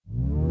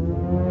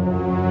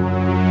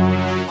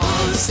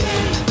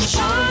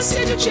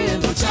with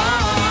Jim and Tom.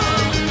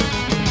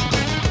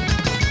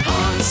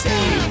 On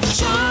stage,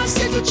 Sean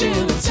stays with Jim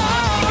and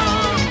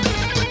Tom.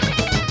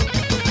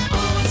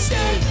 On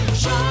stage,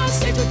 Sean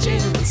stays with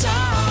Jim and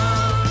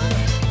Tom.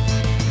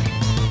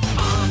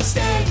 On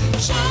stage,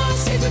 Sean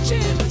stays with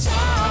Jim and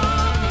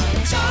Tom.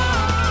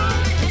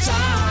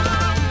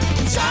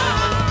 Tom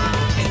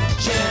and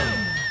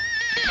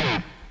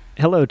Jim.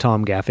 Hello,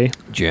 Tom Gaffey.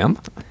 Jim,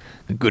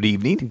 good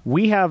evening.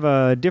 We have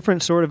a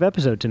different sort of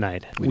episode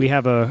tonight. We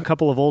have a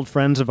couple of old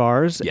friends of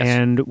ours, Yes.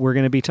 and we're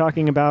going to be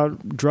talking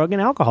about drug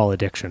and alcohol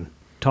addiction.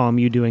 Tom,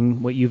 you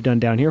doing what you've done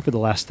down here for the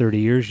last 30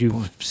 years.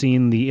 You've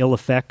seen the ill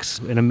effects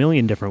in a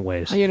million different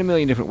ways. In a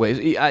million different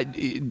ways.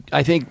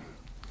 I think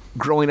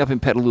growing up in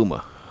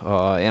Petaluma,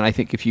 and I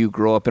think if you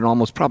grow up in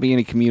almost probably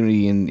any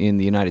community in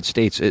the United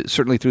States,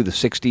 certainly through the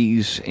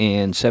 60s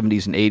and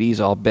 70s and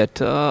 80s, I'll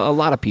bet a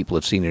lot of people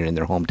have seen it in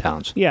their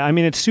hometowns. Yeah, I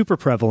mean, it's super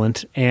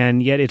prevalent,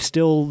 and yet it's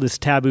still this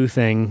taboo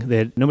thing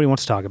that nobody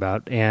wants to talk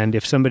about. And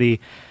if somebody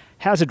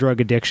has a drug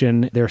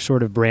addiction, they're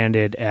sort of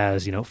branded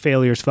as,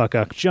 failures,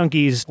 fuck-up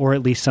junkies, or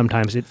at least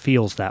sometimes it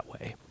feels that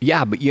way.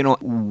 Yeah, but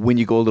when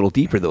you go a little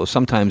deeper, though,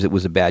 sometimes it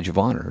was a badge of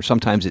honor, or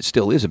sometimes it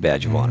still is a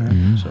badge of honor.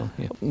 Mm-hmm. So,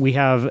 yeah. We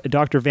have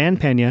Dr. Van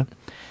Pena.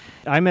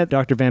 I met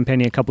Dr. Van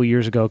Pena a couple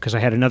years ago because I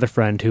had another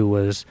friend who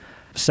was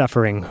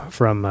suffering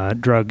from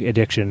drug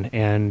addiction,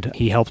 and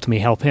he helped me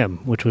help him,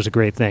 which was a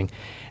great thing.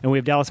 And we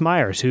have Dallas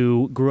Myers,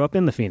 who grew up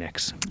in the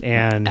Phoenix.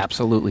 And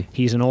absolutely.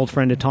 He's an old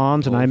friend of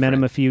Tom's, and I met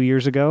him a few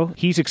years ago.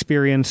 He's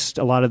experienced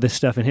a lot of this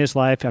stuff in his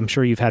life. I'm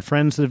sure you've had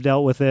friends that have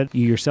dealt with it.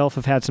 You yourself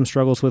have had some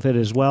struggles with it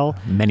as well.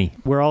 Many.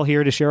 We're all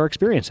here to share our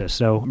experiences,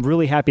 so I'm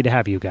really happy to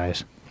have you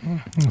guys.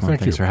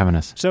 Thanks for having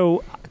us.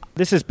 So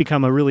this has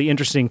become a really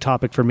interesting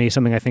topic for me,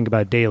 something I think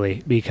about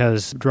daily,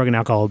 because drug and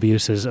alcohol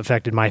abuse has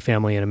affected my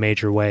family in a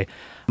major way.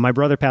 My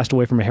brother passed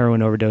away from a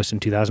heroin overdose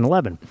in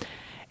 2011.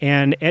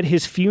 And at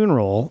his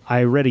funeral,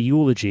 I read a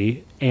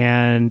eulogy,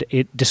 and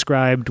it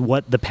described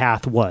what the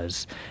path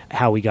was,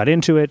 how he got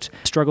into it,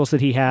 struggles that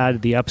he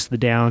had, the ups, the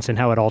downs, and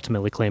how it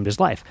ultimately claimed his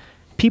life.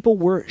 People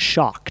were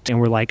shocked and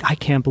were like, I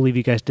can't believe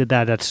you guys did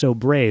that. That's so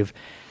brave.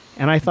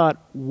 And I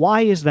thought,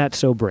 why is that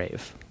so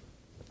brave?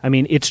 I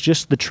mean, it's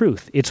just the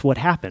truth. It's what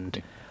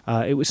happened.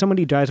 It was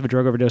somebody who dies of a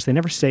drug overdose. They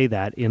never say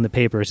that in the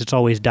papers. It's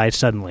always died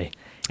suddenly.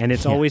 And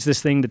it's always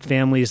this thing that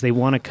families, they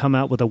want to come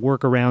out with a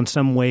workaround,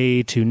 some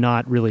way to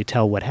not really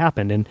tell what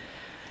happened. And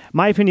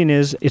my opinion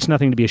is it's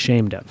nothing to be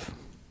ashamed of.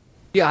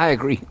 Yeah, I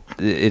agree.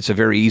 It's a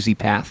very easy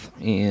path.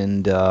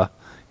 And, I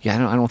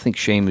don't think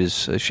shame I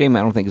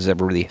don't think has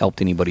ever really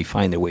helped anybody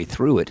find their way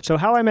through it. So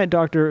how I met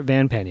Dr.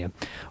 Van Pena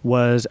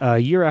was a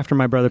year after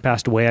my brother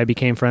passed away. I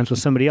became friends with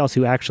somebody else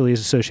who actually is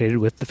associated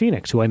with the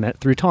Phoenix, who I met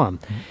through Tom.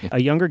 Yeah.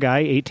 A younger guy,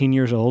 18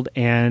 years old,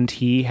 and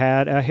he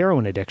had a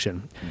heroin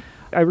addiction.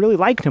 I really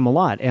liked him a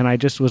lot, and I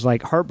just was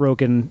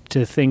heartbroken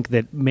to think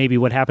that maybe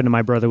what happened to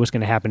my brother was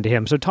going to happen to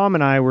him. So Tom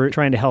and I were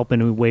trying to help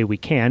in a way we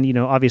can.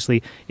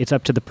 Obviously it's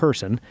up to the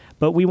person,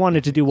 but we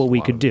wanted to do what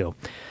we could do.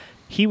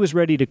 He was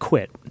ready to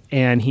quit,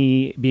 and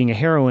he, being a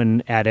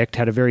heroin addict,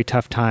 had a very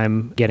tough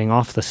time getting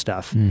off the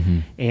stuff. Mm-hmm.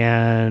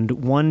 And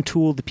one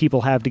tool that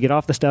people have to get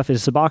off the stuff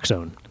is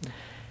Suboxone.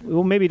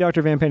 Well, maybe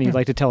Dr. Van Pena, you'd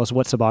like to tell us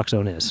what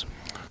Suboxone is.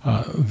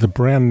 The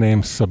brand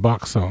name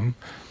Suboxone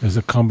is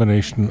a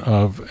combination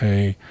of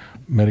a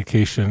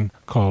medication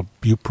called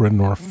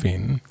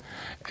buprenorphine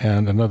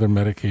and another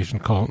medication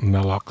called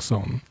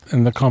naloxone.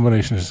 And the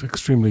combination is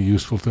extremely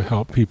useful to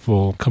help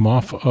people come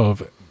off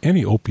of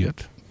any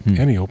opiate, in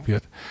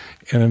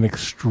an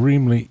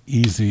extremely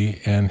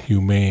easy and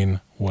humane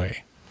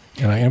way.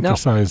 And I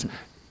emphasize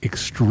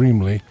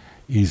extremely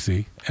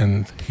easy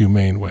and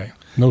humane way.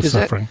 No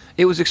suffering.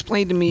 It was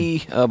explained to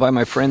me by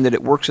my friend that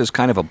it works as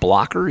kind of a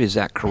blocker. Is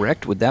that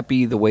correct? Would that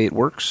be the way it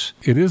works?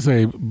 It is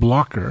a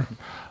blocker,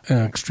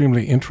 an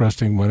extremely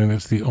interesting one, and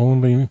it's the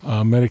only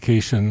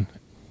medication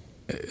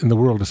in the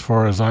world, as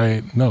far as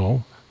I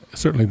know,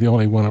 certainly the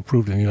only one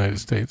approved in the United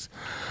States,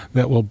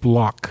 that will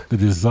block the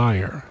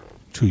desire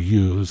to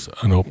use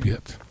an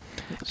opiate.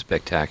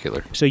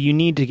 Spectacular. So you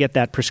need to get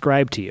that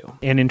prescribed to you.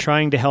 And in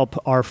trying to help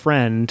our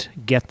friend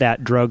get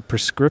that drug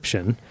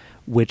prescription,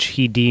 which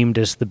he deemed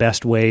as the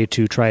best way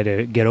to try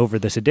to get over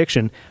this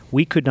addiction,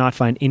 we could not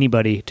find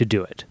anybody to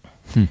do it.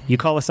 You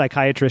call a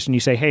psychiatrist and you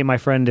say, hey, my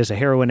friend is a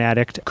heroin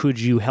addict. Could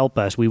you help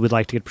us? We would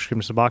like to get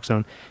prescription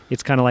Suboxone.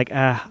 It's kind of like,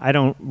 I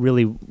don't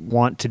really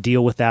want to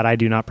deal with that. I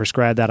do not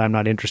prescribe that. I'm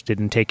not interested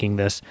in taking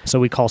this. So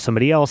we call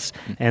somebody else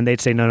and they'd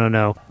say,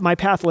 no. My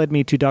path led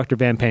me to Dr.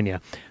 Van Pena,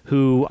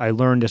 who I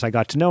learned as I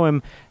got to know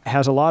him,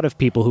 has a lot of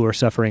people who are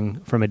suffering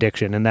from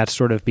addiction. And that's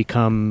sort of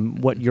become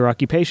what your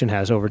occupation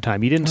has over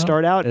time. You didn't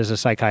start out as a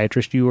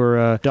psychiatrist. You were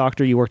a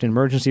doctor. You worked in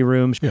emergency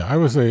rooms. Yeah, I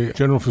was a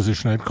general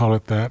physician. I'd call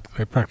it that.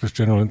 I practiced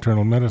general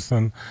internal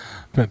medicine,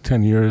 spent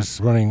 10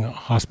 years running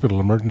hospital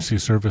emergency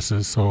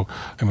services, so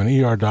I'm an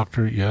ER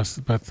doctor, yes,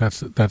 but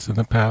that's in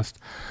the past.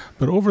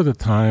 But over the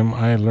time,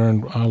 I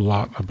learned a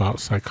lot about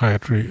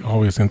psychiatry,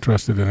 always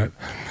interested in it,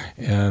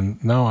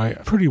 And now I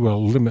pretty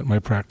well limit my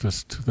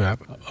practice to that.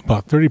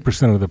 About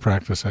 30% of the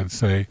practice, I'd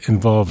say,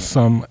 involves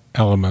some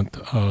element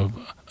of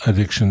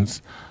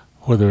addictions,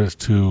 whether it's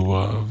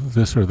to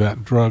this or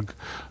that drug.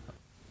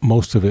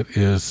 Most of it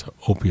is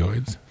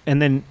opioids. And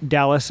then,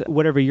 Dallas,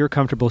 whatever you're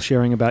comfortable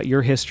sharing about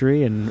your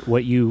history and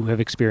what you have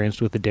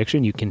experienced with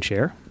addiction, you can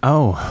share.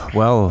 Oh,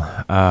 well,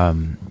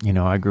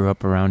 I grew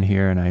up around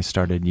here and I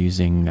started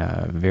using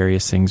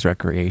various things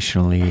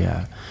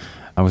recreationally.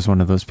 I was one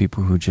of those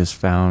people who just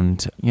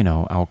found,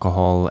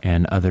 alcohol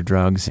and other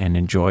drugs and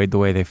enjoyed the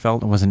way they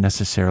felt. It wasn't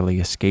necessarily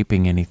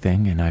escaping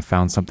anything, and I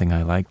found something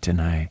I liked and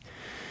I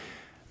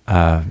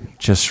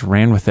just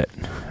ran with it.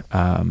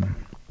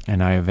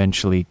 And I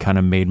eventually kind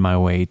of made my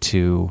way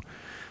to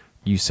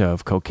use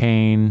of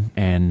cocaine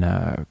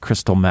and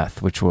crystal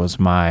meth, which was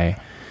my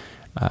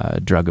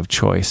drug of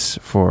choice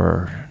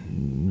for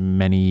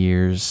many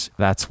years.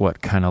 That's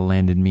what kind of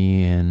landed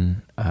me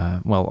in,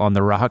 on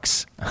the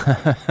rocks,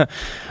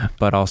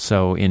 but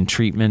also in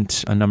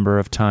treatment a number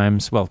of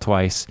times,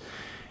 twice,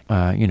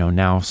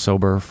 now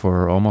sober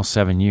for almost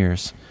 7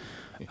 years.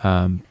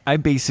 I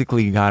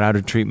basically got out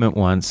of treatment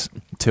once,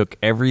 took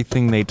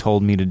everything they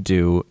told me to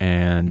do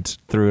and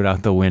threw it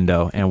out the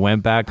window and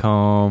went back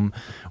home,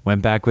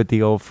 went back with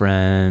the old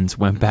friends,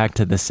 went back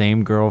to the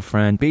same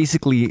girlfriend,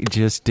 basically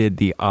just did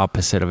the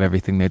opposite of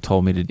everything they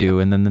told me to do.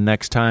 And then the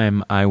next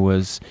time I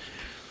was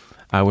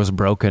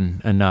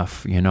broken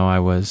enough, I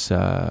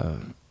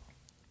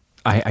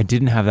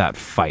didn't have that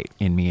fight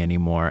in me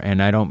anymore.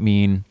 And I don't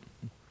mean,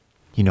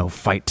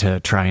 fight to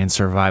try and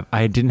survive.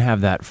 I didn't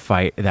have that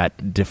fight,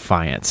 that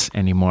defiance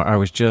anymore. I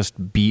was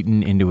just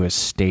beaten into a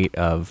state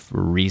of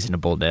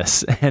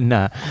reasonableness and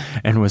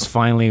was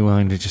finally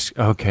willing to just,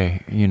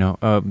 okay,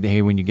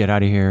 hey, when you get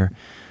out of here,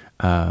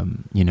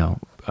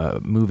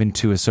 move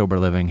into a sober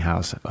living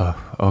house.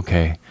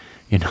 Okay.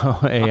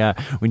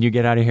 When you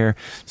get out of here,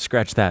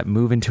 scratch that,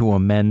 move into a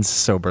men's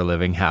sober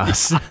living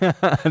house.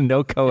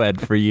 No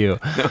co-ed for you.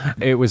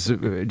 It was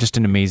just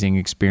an amazing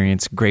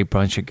experience, great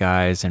bunch of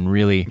guys, and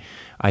really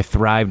I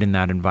thrived in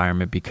that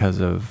environment because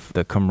of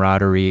the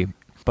camaraderie,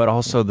 but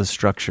also the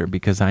structure,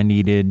 because I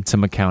needed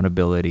some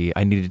accountability.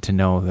 I needed to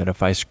know that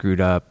if I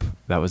screwed up,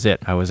 that was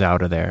it. I was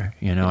out of there.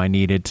 I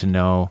needed to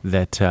know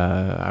that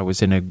I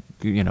was in a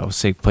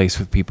safe place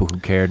with people who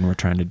cared and were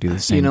trying to do the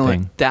same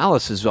thing.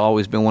 Dallas has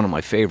always been one of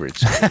my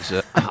favorites.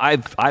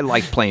 I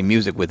liked playing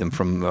music with him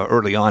from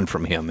early on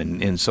from him,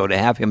 and so to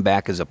have him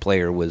back as a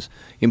player was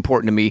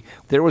important to me.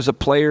 There was a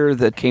player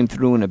that came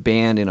through in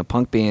a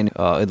punk band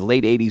in the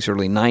late 80s,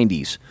 early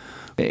 90s,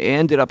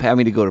 ended up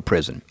having to go to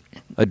prison.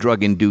 A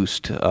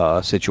drug-induced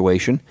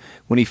situation.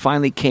 When he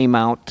finally came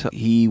out,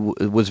 he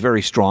was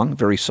very strong,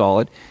 very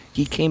solid.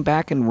 He came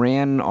back and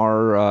ran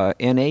our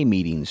NA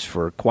meetings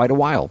for quite a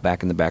while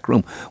back in the back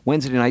room.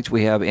 Wednesday nights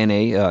we have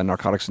NA,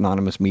 Narcotics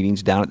Anonymous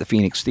meetings down at the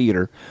Phoenix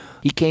Theater.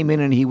 He came in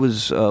and he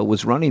was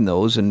running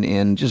those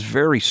and just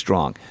very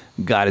strong.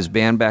 Got his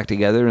band back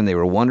together and they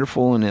were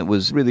wonderful, and it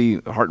was really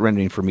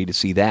heart-rending for me to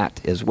see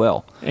that as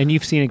well. And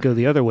you've seen it go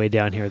the other way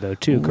down here though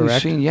too,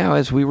 correct? We've seen,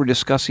 as we were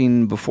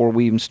discussing before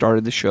we even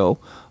started the show,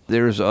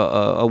 there's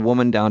a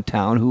woman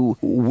downtown who,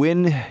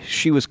 when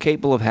she was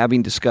capable of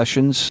having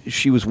discussions,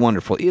 she was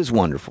wonderful, is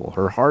wonderful.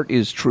 Her heart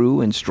is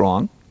true and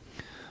strong,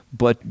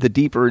 but the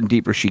deeper and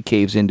deeper she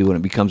caves into it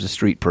and becomes a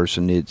street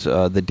person, it's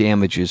the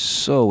damage is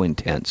so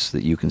intense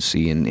that you can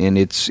see, and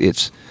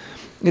it's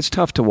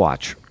tough to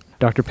watch.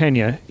 Dr.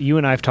 Pena, you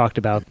and I have talked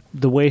about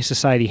the way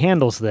society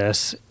handles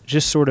this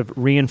just sort of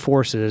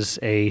reinforces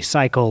a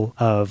cycle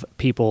of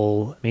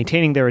people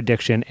maintaining their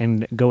addiction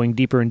and going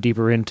deeper and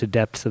deeper into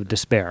depths of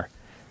despair.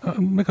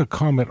 Make a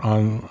comment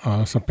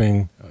on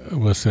something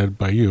was said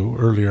by you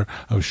earlier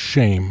of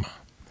shame.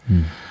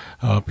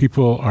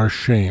 People are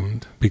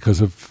shamed because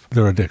of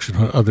their addiction.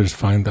 When others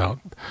find out,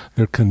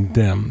 they're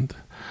condemned.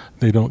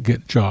 They don't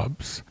get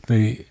jobs.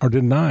 They are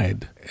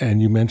denied.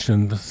 And you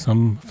mentioned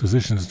some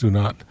physicians do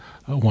not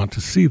want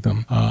to see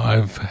them.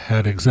 I've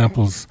had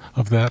examples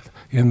of that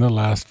in the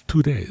last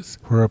 2 days,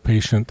 where a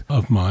patient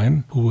of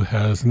mine who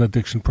has an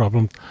addiction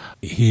problem,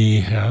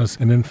 he has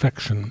an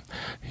infection.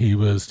 He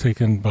was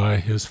taken by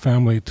his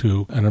family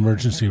to an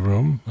emergency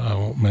room, I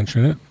won't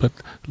mention it, but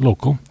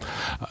local,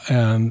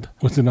 and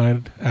was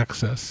denied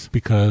access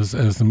because,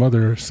 as the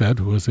mother said,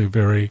 who was a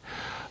very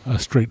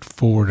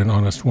straightforward and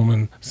honest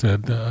woman,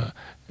 said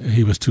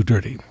he was too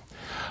dirty.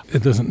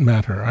 It doesn't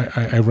matter.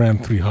 I ran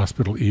 3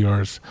 hospital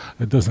ERs.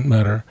 It doesn't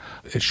matter.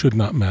 It should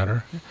not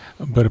matter.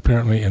 But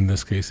apparently in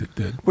this case it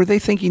did. Were they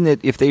thinking that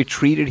if they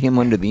treated him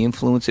under the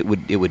influence, it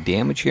would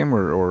damage him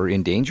or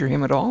endanger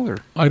him at all? Or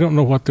I don't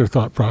know what their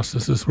thought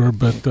processes were,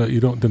 but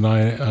you don't deny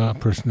a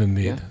person in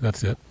need. Yeah.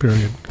 That's it,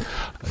 period.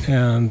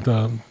 And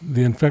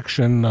the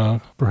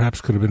infection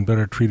perhaps could have been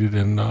better treated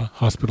in a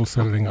hospital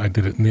setting. I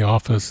did it in the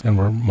office, and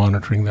we're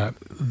monitoring that.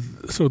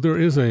 So there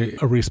is a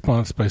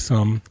response by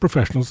some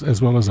professionals,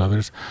 as well as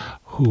others,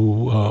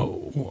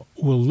 who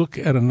will look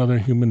at another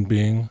human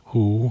being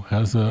who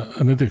has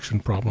an addiction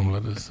problem,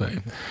 let us say,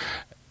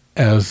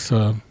 as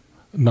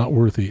not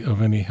worthy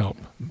of any help.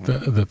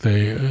 That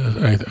they,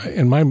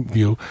 in my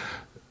view,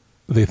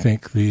 they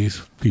think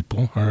these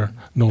people are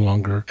no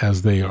longer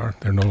as they are.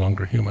 They're no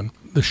longer human.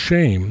 The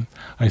shame,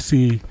 I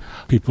see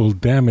people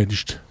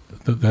damaged,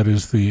 that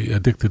is the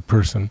addicted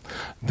person,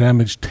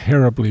 damaged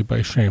terribly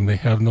by shame. They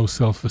have no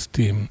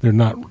self-esteem. They're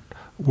not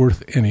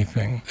worth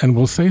anything, and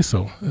will say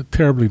so.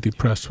 Terribly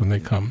depressed when they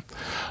come.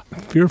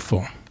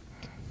 Fearful.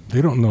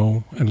 They don't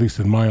know, at least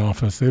in my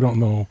office, they don't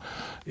know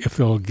if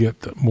they'll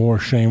get more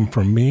shame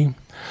from me,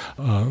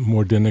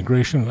 more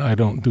denigration. I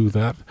don't do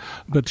that.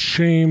 But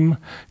shame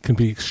can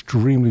be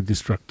extremely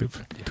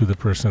destructive to the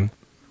person.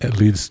 It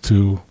leads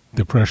to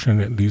depression,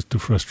 it leads to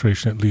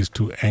frustration, it leads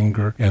to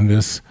anger, and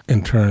this,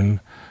 in turn,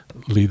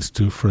 leads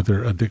to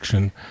further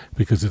addiction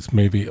because it's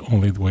maybe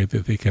only the way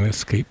that they can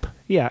escape.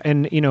 Yeah,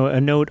 and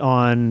a note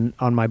on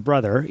my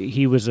brother.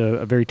 He was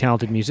a very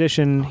talented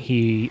musician.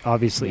 He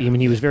obviously,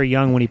 he was very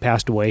young when he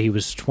passed away. He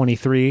was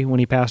 23 when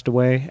he passed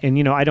away.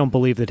 And I don't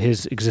believe that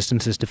his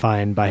existence is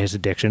defined by his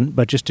addiction.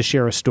 But just to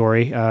share a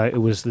story,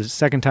 it was the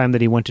second time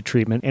that he went to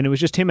treatment, and it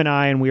was just him and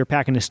I, and we were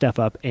packing his stuff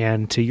up.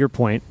 And to your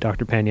point,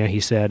 Dr. Pena, he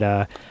said,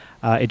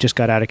 it just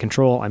got out of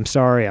control. I'm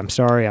sorry.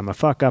 I'm a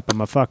fuck up.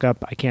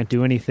 I can't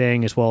do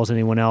anything as well as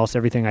anyone else.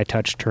 Everything I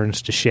touch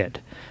turns to shit.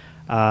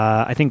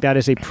 I think that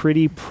is a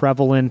pretty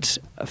prevalent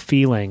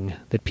feeling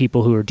that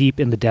people who are deep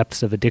in the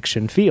depths of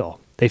addiction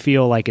feel. They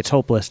feel like it's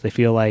hopeless. They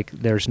feel like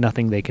there's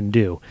nothing they can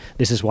do.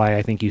 This is why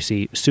I think you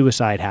see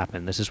suicide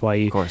happen. This is why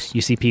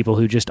you see people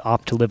who just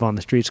opt to live on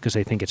the streets because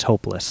they think it's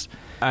hopeless.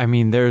 I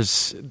mean,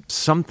 there's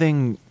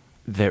something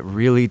that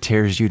really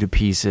tears you to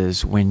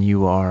pieces when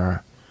you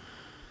are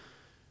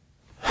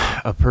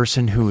a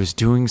person who is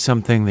doing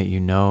something that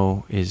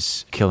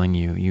is killing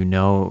you.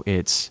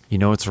 It's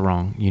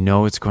wrong.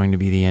 It's going to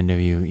be the end of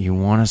you. You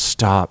want to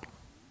stop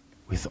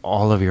with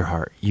all of your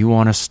heart. You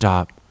want to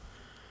stop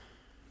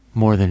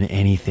more than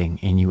anything,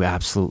 and you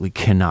absolutely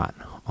cannot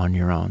on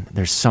your own.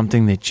 There's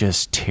something that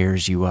just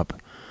tears you up.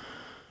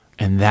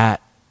 And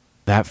that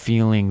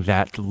feeling,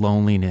 that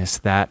loneliness,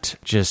 that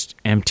just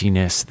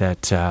emptiness,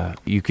 that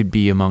you could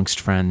be amongst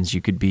friends,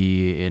 you could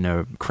be in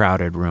a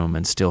crowded room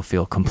and still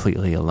feel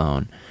completely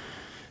alone.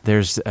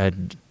 There's a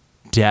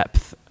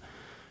depth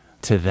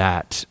to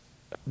that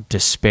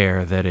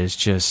despair that is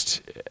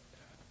just,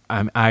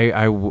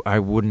 I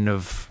wouldn't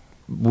have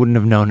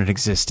known it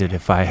existed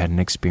if I hadn't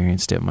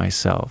experienced it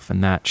myself.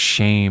 And that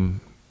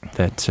shame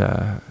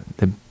that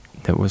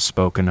was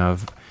spoken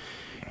of,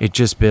 it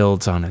just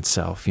builds on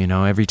itself.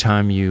 Every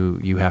time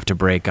you have to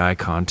break eye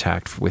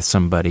contact with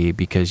somebody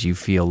because you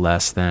feel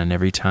less than,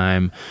 every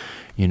time,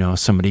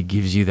 somebody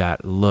gives you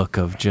that look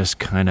of just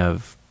kind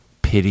of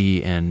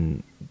pity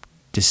and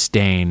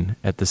disdain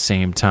at the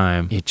same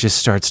time, it just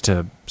starts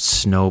to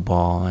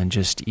snowball and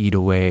just eat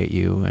away at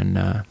you.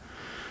 And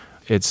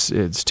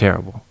it's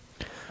terrible.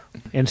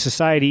 In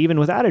society, even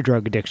without a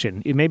drug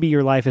addiction, maybe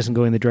your life isn't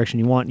going the direction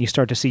you want, and you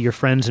start to see your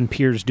friends and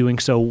peers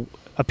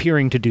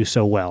appearing to do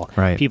so well.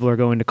 Right. People are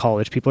going to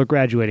college, people are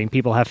graduating,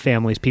 people have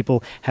families,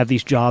 people have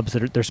these jobs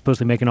that they're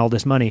supposedly making all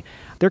this money.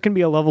 There can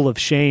be a level of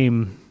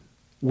shame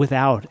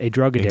without a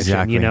drug addiction,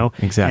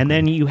 Exactly. And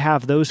then you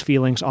have those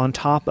feelings on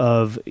top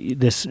of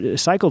this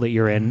cycle that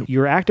you're in.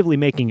 You're actively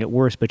making it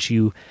worse, but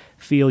you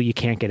feel you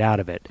can't get out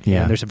of it.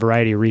 Yeah. And there's a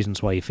variety of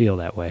reasons why you feel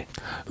that way.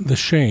 The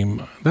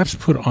shame, that's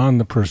put on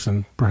the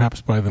person,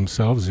 perhaps by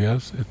themselves,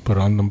 yes. It's put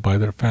on them by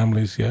their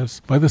families, yes.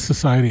 By the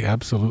society,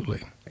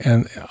 absolutely.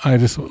 And I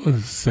just want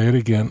to say it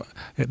again,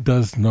 it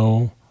does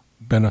no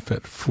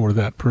benefit for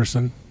that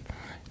person.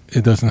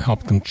 It doesn't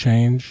help them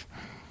change.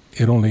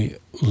 It only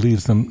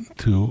leads them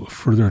to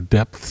further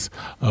depths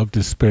of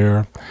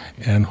despair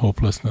and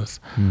hopelessness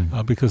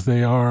because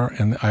they are,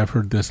 and I've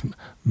heard this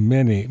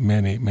many,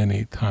 many,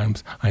 many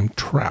times, I'm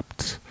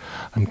trapped.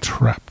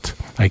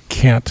 I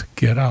can't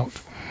get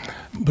out.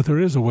 But there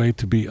is a way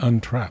to be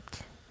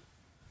untrapped.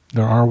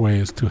 There are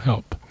ways to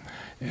help.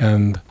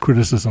 And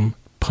criticism,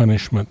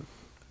 punishment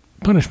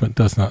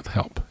does not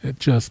help. It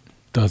just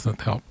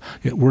doesn't help.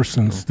 It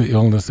worsens the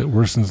illness, it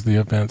worsens the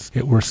events,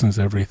 it worsens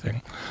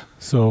everything.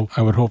 So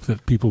I would hope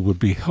that people would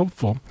be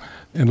helpful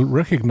and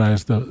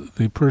recognize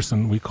the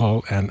person we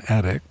call an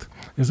addict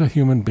is a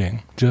human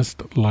being,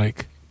 just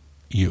like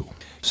you.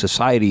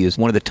 Society is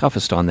one of the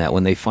toughest on that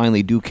when they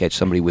finally do catch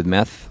somebody with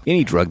meth,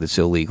 any drug that's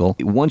illegal.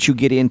 Once you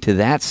get into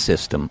that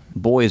system,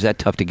 boy, is that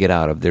tough to get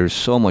out of. There's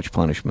so much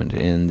punishment,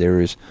 and there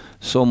is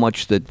so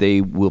much that they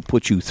will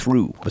put you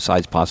through,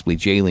 besides possibly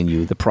jailing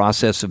you. The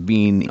process of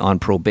being on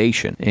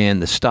probation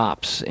and the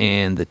stops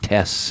and the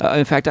tests.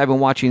 In fact, I've been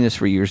watching this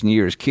for years and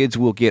years. Kids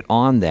will get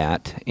on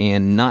that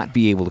and not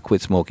be able to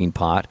quit smoking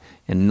pot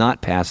and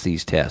not pass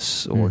these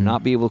tests, or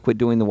not be able to quit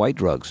doing the white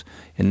drugs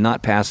and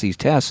not pass these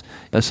tests.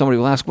 Somebody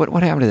will ask,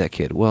 what happened to that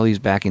kid? Well, he's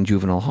back in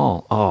juvenile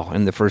hall. Oh,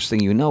 and the first thing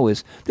you know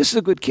is, this is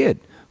a good kid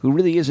who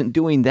really isn't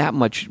doing that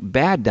much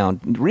bad down,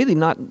 really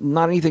not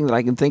anything that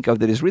I can think of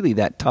that is really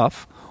that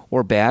tough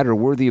or bad or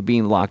worthy of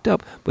being locked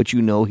up, but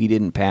he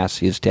didn't pass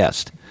his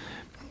test.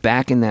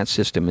 Back in that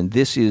system, and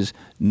this is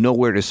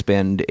nowhere to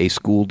spend a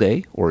school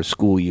day or a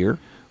school year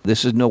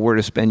This is nowhere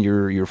to spend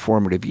your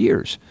formative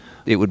years.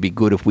 It would be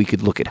good if we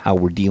could look at how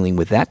we're dealing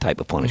with that type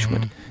of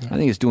punishment. I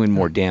think it's doing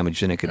more damage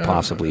than it could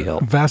possibly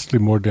help. Vastly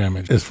more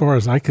damage. As far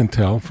as I can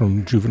tell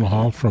from juvenile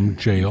hall, from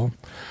jail,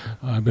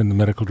 I've been the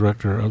medical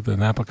director of the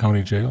Napa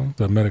County Jail,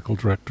 the medical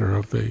director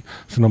of the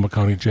Sonoma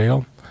County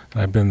Jail,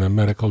 and I've been the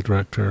medical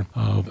director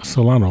of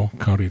Solano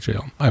County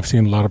Jail. I've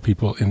seen a lot of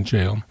people in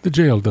jail. The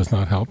jail does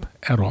not help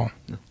at all.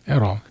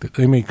 At all.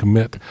 They may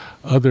commit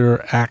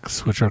other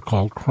acts which are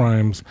called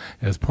crimes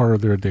as part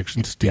of their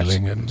addiction,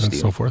 stealing and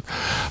so forth.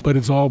 But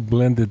it's all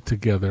blended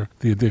together.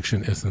 The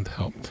addiction isn't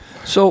helped.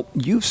 So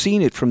you've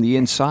seen it from the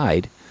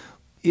inside.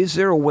 Is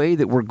there a way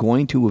that we're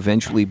going to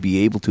eventually be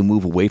able to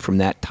move away from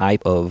that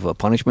type of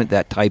punishment,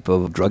 that type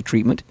of drug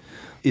treatment?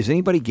 Is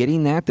anybody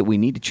getting that we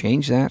need to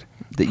change that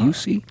you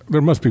see? There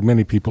must be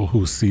many people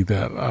who see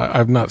that.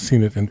 I've not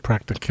seen it in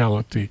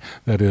practicality,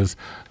 that is,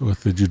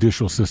 with the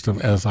judicial system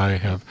as I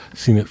have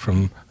seen it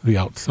from the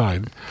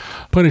outside.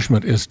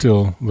 Punishment is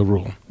still the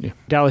rule. Yeah.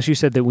 Dallas, you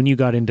said that when you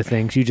got into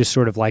things, you just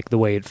sort of liked the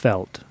way it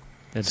felt.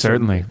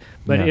 Certainly.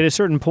 But yeah. at a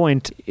certain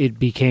point, it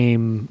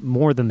became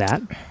more than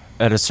that.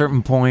 At a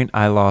certain point,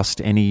 I lost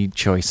any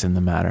choice in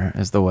the matter,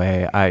 is the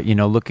way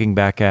looking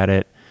back at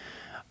it,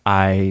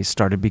 I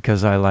started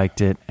because I liked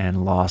it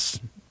and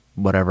lost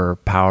whatever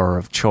power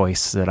of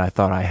choice that I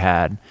thought I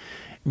had.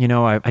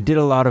 I did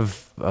a lot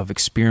of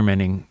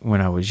experimenting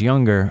when I was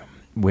younger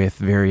with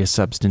various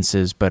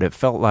substances, but it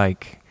felt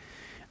like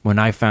when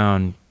I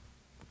found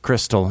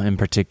crystal in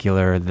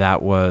particular,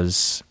 it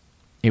was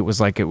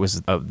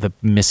the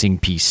missing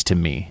piece to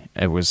me.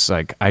 It was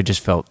like I just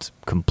felt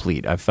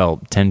complete. I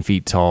felt 10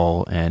 feet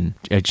tall, and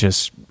it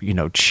just,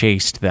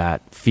 chased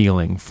that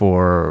feeling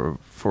for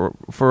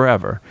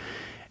forever.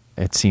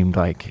 It seemed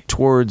like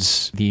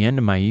towards the end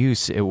of my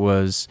use,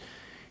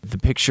 the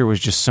picture was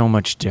just so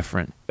much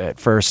different. At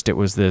first, it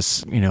was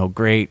this,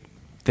 great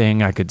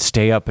thing. I could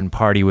stay up and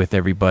party with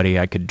everybody.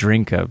 I could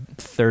drink a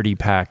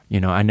 30-pack.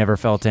 I never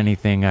felt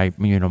anything.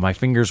 My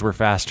fingers were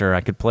faster.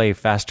 I could play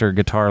faster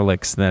guitar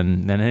licks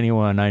than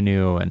anyone I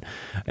knew,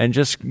 and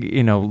just,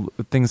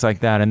 things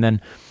like that. And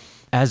then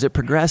as it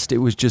progressed, it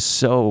was just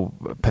so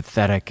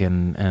pathetic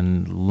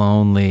and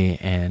lonely,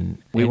 and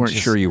we weren't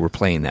sure you were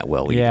playing that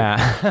well either.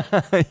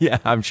 Yeah. Yeah,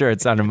 I'm sure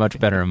it sounded much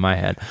better in my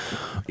head.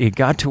 It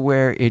got to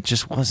where it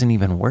just wasn't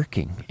even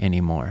working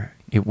anymore.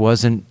 It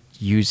wasn't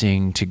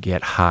using to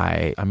get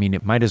high. I mean,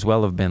 it might as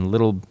well have been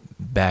little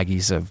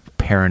baggies of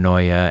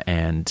paranoia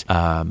and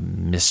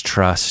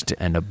mistrust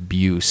and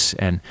abuse.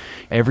 And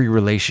every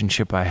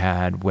relationship I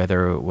had,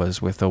 whether it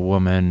was with a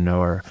woman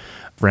or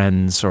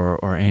friends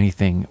or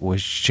anything,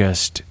 was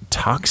just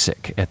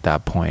toxic at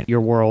that point.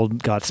 Your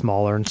world got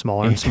smaller and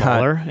smaller and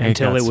smaller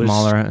until it was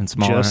smaller and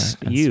smaller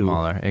just and you.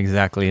 Smaller.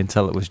 Exactly,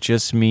 until it was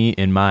just me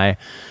in my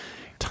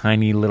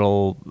tiny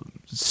little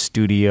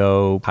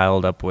studio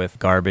piled up with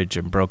garbage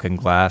and broken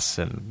glass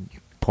and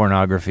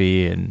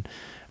pornography and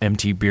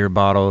empty beer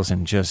bottles,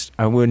 and just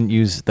I wouldn't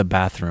use the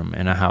bathroom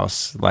in a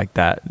house like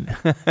that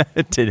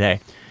today.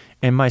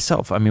 And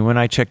myself, I mean, when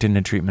I checked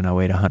into treatment, I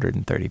weighed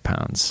 130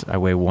 pounds. I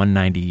weigh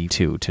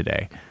 192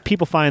 today.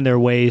 People find their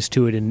ways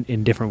to it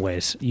in different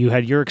ways. You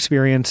had your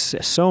experience.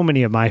 So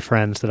many of my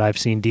friends that I've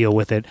seen deal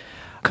with it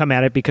come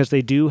at it because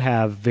they do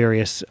have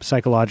various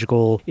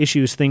psychological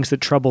issues, things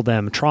that trouble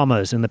them,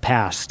 traumas in the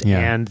past,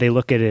 and they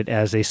look at it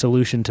as a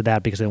solution to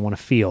that because they want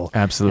to feel.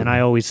 Absolutely. And I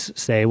always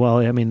say, well,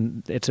 I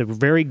mean, it's a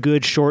very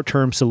good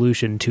short-term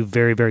solution to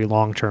very, very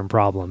long-term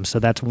problems. So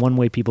that's one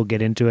way people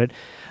get into it.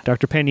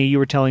 Dr. Pena, you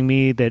were telling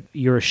me that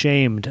you're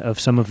ashamed of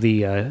some of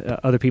the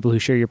other people who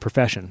share your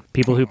profession,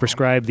 people who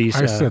prescribe these...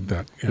 I said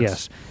that,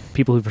 yes.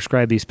 People who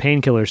prescribe these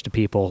painkillers to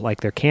people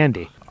like they're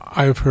candy.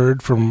 I've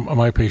heard from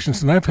my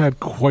patients, and I've had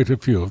quite a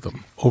few of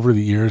them over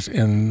the years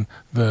in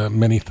the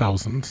many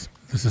thousands.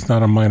 This is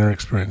not a minor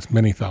experience,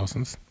 many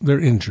thousands. They're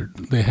injured.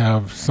 They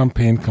have some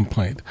pain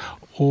complaint,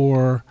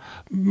 or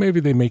maybe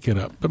they make it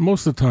up. But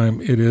most of the time,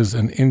 it is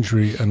an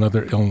injury,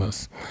 another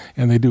illness,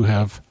 and they do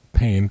have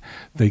pain.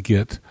 They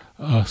get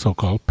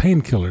so-called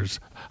painkillers.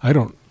 I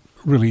don't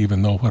really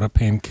even know what a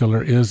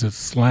painkiller is. It's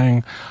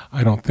slang.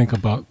 I don't think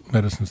about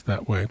medicines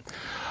that way.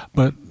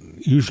 But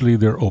usually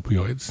they're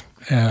opioids.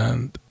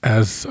 And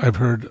as I've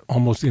heard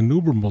almost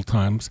innumerable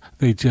times,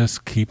 they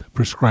just keep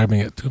prescribing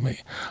it to me.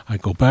 I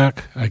go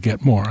back, I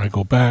get more. I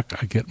go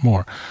back, I get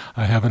more.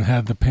 I haven't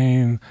had the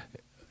pain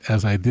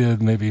as I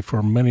did maybe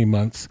for many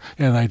months,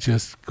 and I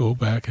just go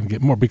back and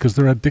get more because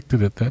they're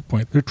addicted at that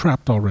point. They're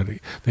trapped already.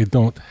 They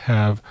don't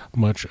have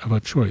much of a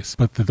choice.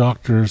 But the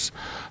doctors,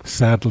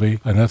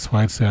 sadly, and that's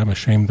why I'd say I'm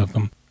ashamed of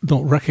them,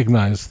 don't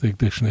recognize the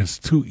addiction. It's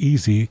too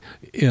easy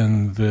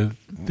in the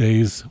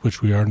days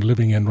which we are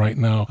living in right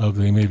now of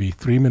the maybe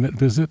 3-minute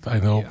visit. I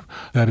know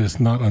that is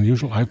not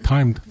unusual. I've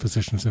timed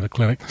physicians in a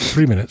clinic,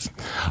 3 minutes,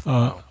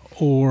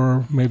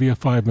 or maybe a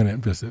 5-minute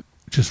visit.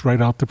 Just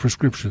write out the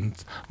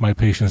prescriptions. My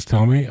patients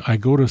tell me, I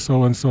go to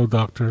so-and-so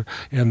doctor,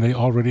 and they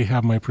already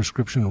have my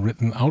prescription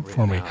written out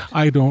for me.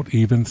 I don't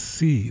even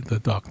see the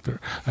doctor.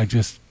 I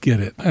just get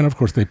it. And, of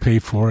course, they pay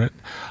for it.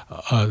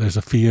 There's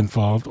a fee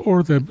involved,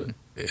 or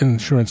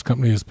insurance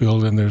company is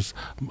billed and there's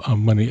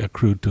money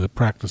accrued to the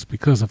practice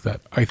because of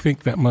that. I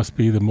think that must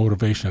be the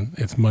motivation.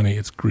 It's money,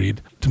 it's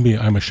greed. To me,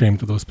 I'm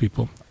ashamed of those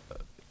people.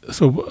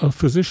 So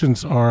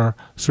physicians are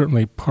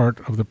certainly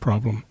part of the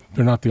problem.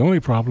 They're not the only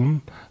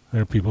problem.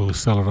 There are people who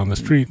sell it on the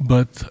street,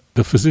 but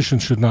the physician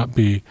should not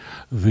be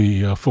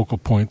the focal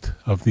point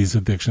of these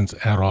addictions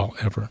at all,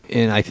 ever.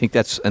 And I think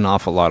that's an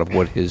awful lot of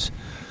what has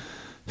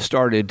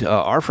started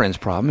our friend's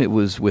problem. It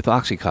was with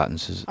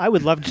Oxycontins. I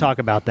would love to talk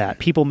about that.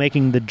 People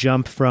making the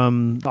jump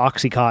from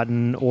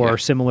Oxycontin or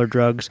similar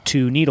drugs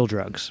to needle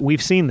drugs.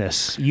 We've seen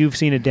this. You've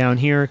seen it down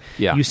here.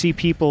 Yeah. You see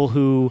people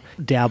who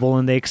dabble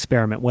and they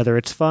experiment, whether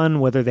it's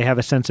fun, whether they have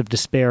a sense of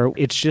despair.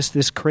 It's just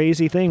this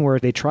crazy thing where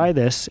they try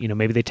this,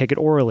 maybe they take it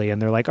orally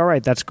and they're like, all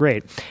right, that's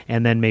great.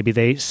 And then maybe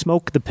they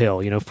smoke the pill,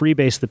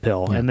 freebase the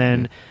pill. And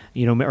then,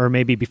 or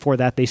maybe before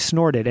that they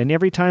snort it. And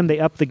every time they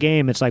up the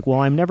game, it's like,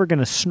 well, I'm never going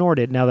to snort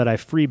it now that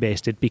I've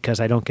freebased it because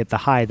I don't get the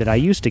high that I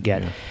used to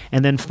get.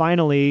 And then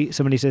finally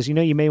somebody says, you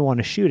may want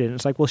to shoot it. And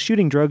it's like, well,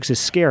 shooting drugs is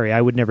scary. I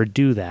would never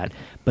do that.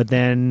 But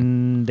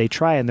then they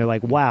try it and they're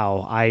like,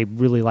 wow, I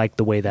really like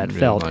the way that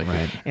felt.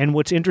 Right. And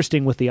what's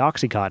interesting with the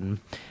Oxycontin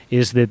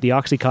is that the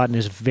Oxycontin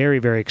is very,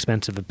 very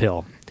expensive a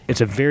pill. It's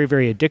a very,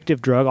 very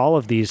addictive drug. All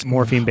of these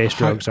morphine-based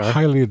drugs are.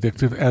 Highly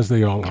addictive, as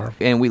they all are.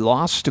 And we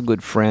lost a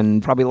good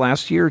friend probably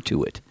last year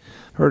to it.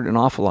 Heard an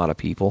awful lot of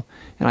people.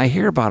 And I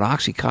hear about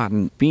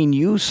Oxycontin being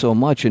used so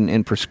much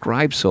and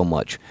prescribed so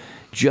much.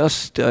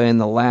 Just in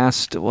the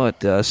last,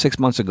 6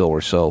 months ago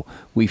or so,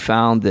 we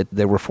found that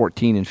there were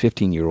 14 and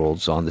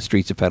 15-year-olds on the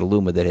streets of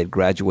Petaluma that had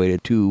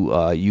graduated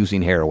to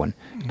using heroin.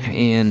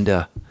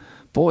 And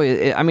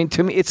boy,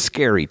 to me, it's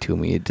scary to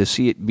me to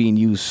see it being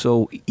used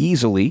so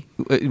easily.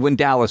 When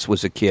Dallas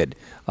was a kid,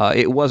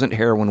 it wasn't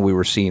heroin we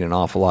were seeing an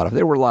awful lot of.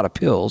 There were a lot of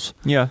pills.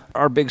 Yeah.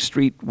 Our big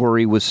street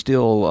worry was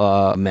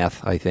still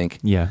meth, I think.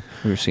 Yeah.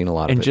 We were seeing a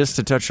lot of it. And just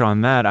to touch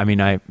on that,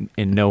 I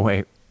in no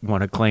way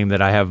want to claim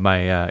that I have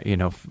my,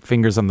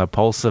 fingers on the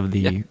pulse of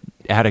the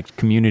addict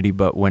community.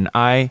 But when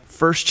I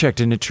first checked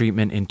into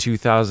treatment in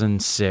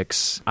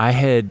 2006, I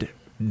had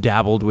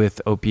dabbled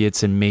with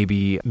opiates and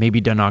maybe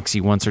done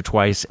oxy once or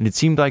twice. And it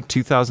seemed like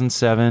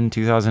 2007,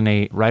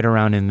 2008, right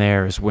around in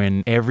there is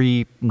when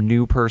every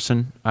new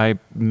person I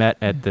met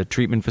at the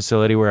treatment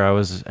facility where I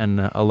was an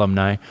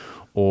alumni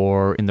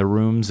or in the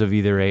rooms of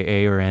either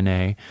AA or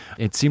NA,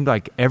 it seemed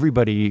like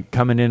everybody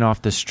coming in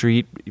off the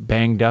street,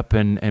 banged up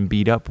and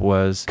beat up,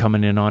 was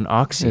coming in on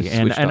oxy.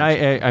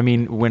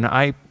 And when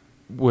I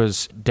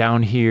was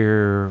down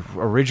here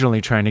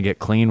originally trying to get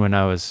clean when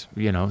I was,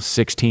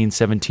 16,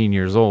 17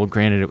 years old.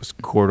 Granted, it was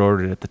court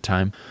ordered at the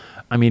time.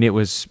 It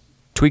was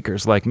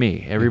tweakers like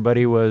me.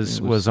 Everybody was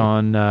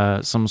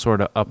on some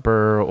sort of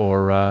upper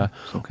or a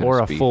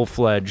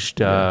full-fledged,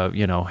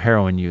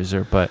 heroin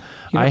user. But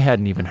I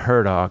hadn't even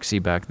heard of oxy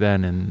back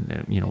then.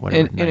 And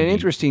whatever. And an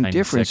interesting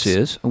 96. difference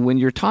is when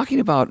you're talking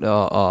about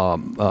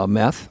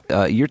meth,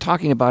 you're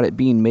talking about it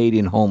being made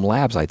in home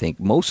labs, I think.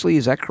 Mostly,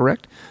 is that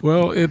correct?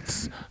 Well,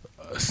 it's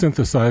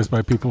synthesized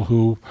by people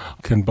who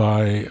can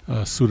buy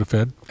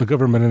Sudafed. The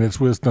government in its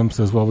wisdom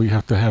says, well, we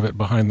have to have it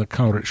behind the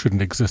counter. It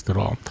shouldn't exist at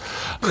all.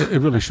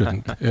 It really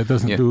shouldn't. It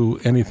doesn't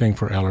do anything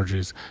for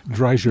allergies. It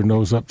dries your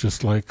nose up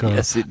just like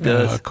yes, it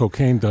does.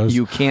 Cocaine does.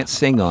 You can't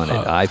sing on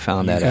it. I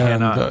found that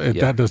out. And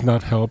that does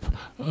not help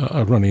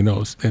a runny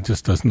nose. It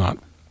just does not.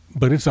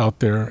 But it's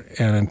out there,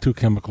 and in 2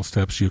 chemical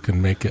steps, you can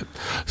make it.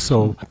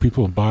 So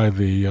people buy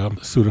the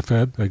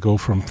Sudafed. They go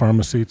from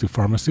pharmacy to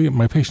pharmacy.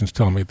 My patients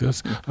tell me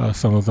this.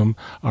 Some of them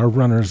are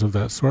runners of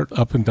that sort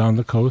up and down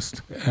the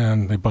coast,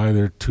 and they buy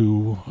their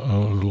 2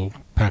 little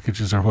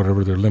packages or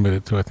whatever they're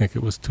limited to. I think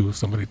it was 2,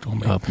 somebody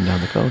told me. Up and down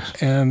the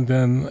coast. And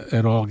then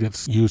it all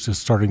gets used as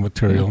starting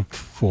material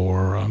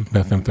for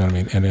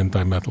methamphetamine and then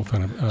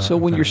dimethylphentamine. So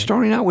when you're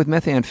starting out with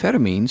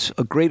methamphetamines,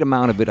 a great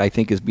amount of it, I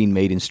think, is being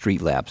made in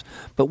street labs.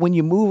 But when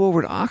you move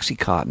over to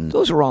Oxycontin,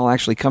 those are all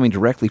actually coming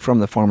directly from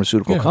the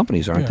pharmaceutical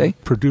companies, aren't they?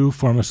 Purdue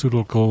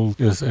Pharmaceutical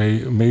is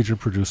a major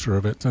producer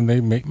of it, and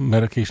they make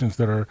medications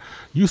that are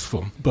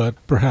useful, but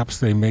perhaps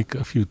they make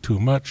a few too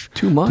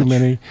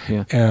many,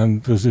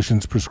 and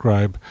physicians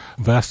prescribe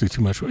vastly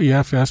too much. You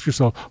have to ask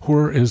yourself,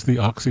 where is the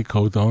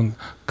oxycodone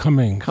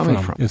coming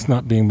from? It's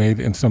not being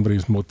made in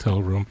somebody's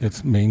motel room.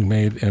 It's being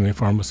made in a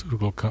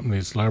pharmaceutical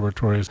company's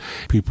laboratories.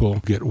 People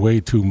get way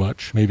too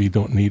much, maybe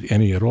don't need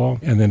any at all,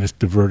 and then it's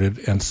diverted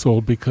and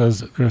sold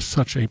because there's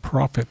such a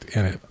profit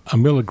in it. A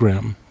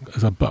milligram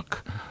is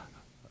 $1.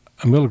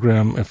 A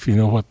milligram, if you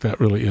know what that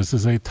really is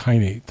a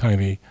tiny,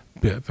 tiny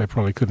bit. I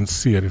probably couldn't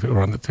see it if it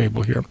were on the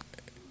table here.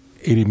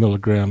 80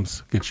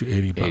 milligrams gets you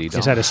 $80.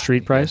 Is that a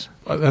street price?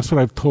 That's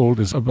what I've told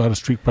is about a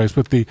street price.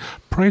 But the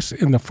price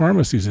in the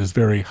pharmacies is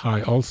very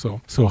high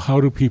also. So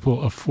how do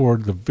people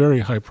afford the very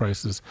high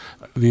prices?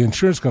 The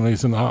insurance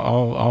companies, and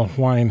I'll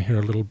whine here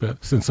a little bit,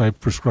 since I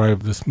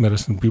prescribe this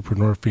medicine,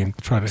 buprenorphine,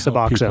 to try to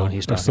help people. Suboxone,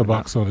 he's talking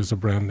about. Suboxone is a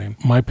brand name.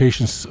 My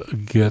patients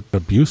get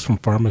abuse from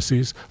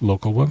pharmacies,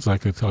 local ones. I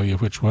could tell you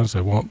which ones.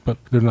 I won't, but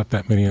there are not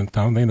that many in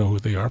town. They know who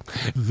they are.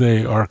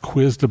 They are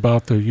quizzed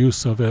about their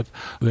use of it.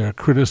 They're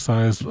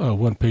criticized.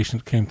 One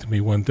patient came to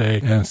me one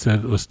day and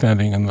said, was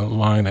standing in the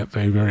line at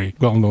a very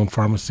well-known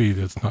pharmacy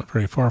that's not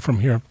very far from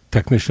here,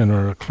 technician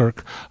or a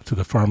clerk to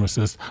the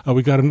pharmacist.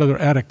 We got another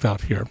addict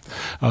out here.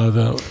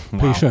 The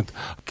patient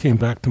came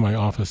back to my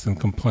office and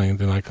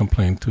complained, and I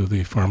complained to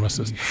the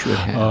pharmacist. You should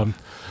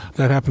have.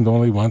 That happened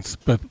only once,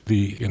 but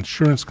the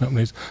insurance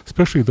companies,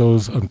 especially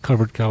those in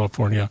covered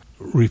California,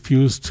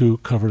 refuse to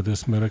cover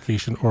this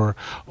medication, or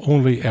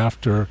only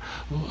after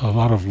a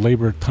lot of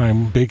labor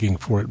time begging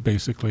for it,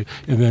 basically,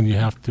 and then you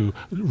have to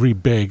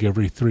re-beg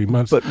every 3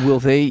 months. But will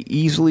they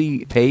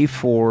easily pay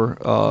for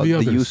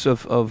the use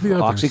of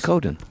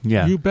oxycodone?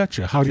 Yeah. You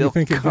betcha. How do you They'll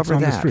think it gets cover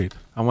on the that. street?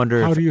 I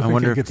wonder How do you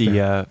think it if gets the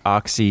there?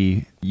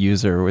 Oxy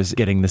user was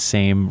getting the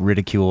same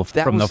ridicule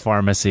from the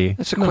pharmacy.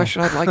 That's a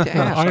question I'd like to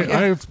ask.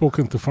 I have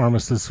spoken to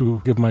pharmacists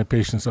who give my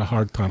patients a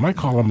hard time. I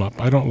call them up.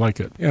 I don't like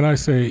it. And I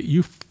say,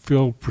 you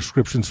fill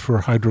prescriptions for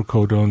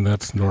hydrocodone,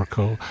 that's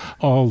Norco,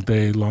 all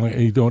day long,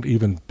 and you don't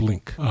even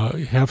blink.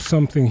 You have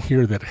something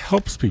here that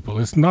helps people.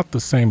 It's not the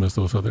same as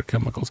those other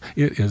chemicals.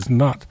 It is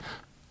not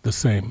the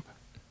same.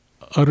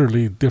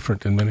 Utterly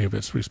different in many of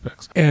its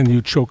respects. And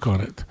you choke on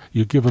it.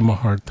 You give them a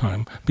hard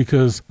time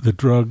because the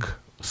drug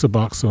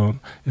Suboxone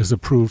is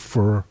approved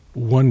for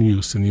one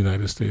use in the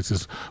United States.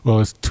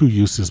 It's two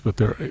uses, but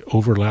they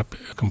overlap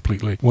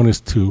completely. One is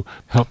to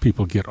help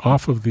people get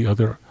off of the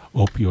other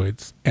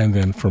opioids, and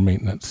then for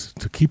maintenance,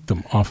 to keep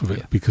them off of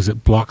it because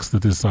it blocks the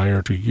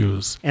desire to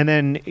use. And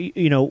then,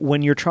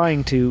 when you're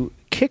trying to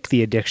kick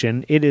the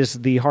addiction, it is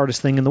the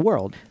hardest thing in the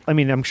world. I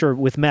mean, I'm sure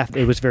with meth,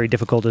 it was very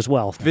difficult as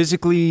well.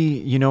 Physically,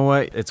 you know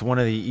what? It's one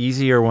of the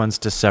easier ones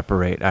to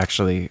separate,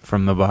 actually,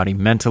 from the body.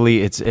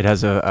 Mentally, it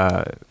has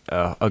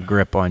a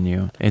grip on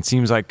you. It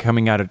seems like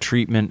coming out of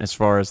treatment, as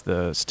far as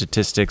the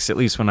statistics, at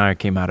least when I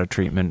came out of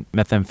treatment,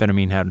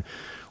 methamphetamine had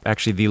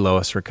actually the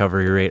lowest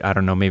recovery rate. I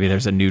don't know, maybe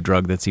there's a new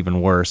drug that's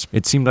even worse.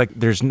 It seemed like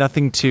there's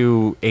nothing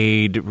to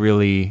aid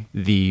really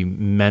the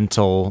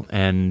mental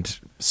and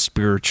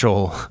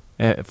spiritual,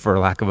 for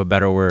lack of a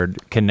better word,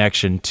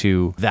 connection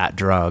to that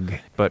drug.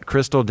 But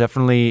crystal,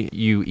 definitely,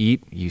 you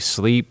eat, you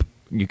sleep,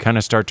 you kind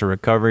of start to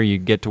recover, you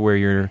get to where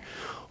you're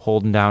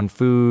holding down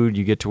food,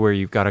 you get to where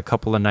you've got a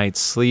couple of nights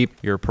sleep,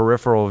 your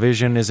peripheral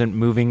vision isn't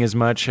moving as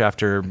much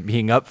after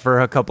being up for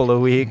a couple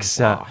of weeks.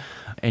 Wow.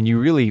 And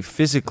you really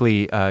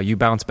physically, you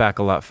bounce back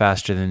a lot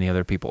faster than the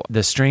other people.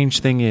 The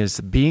strange thing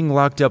is being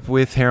locked up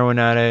with heroin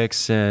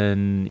addicts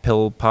and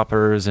pill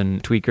poppers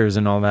and tweakers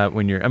and all that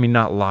when you're,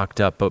 not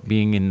locked up, but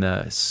being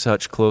in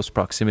such close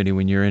proximity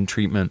when you're in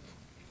treatment,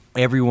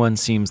 everyone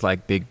seems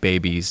like big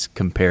babies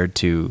compared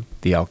to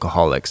the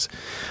alcoholics.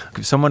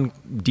 Someone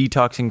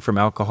detoxing from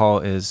alcohol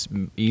is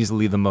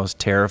easily the most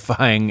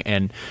terrifying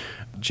and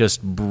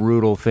just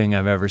brutal thing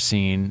I've ever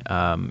seen.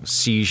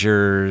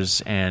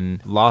 Seizures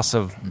and loss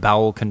of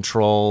bowel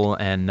control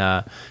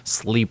and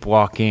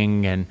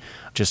sleepwalking and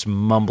just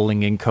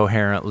mumbling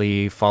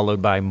incoherently,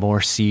 followed by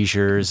more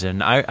seizures.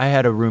 And I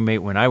had a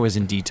roommate when I was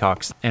in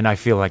detox, and I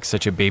feel like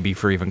such a baby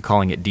for even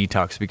calling it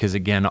detox because,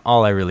 again,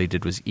 all I really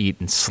did was eat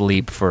and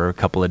sleep for a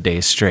couple of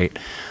days straight.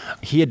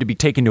 He had to be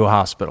taken to a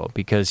hospital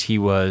because he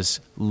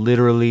was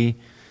literally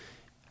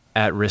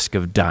at risk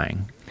of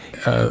dying.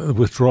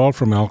 Withdrawal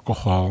from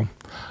alcohol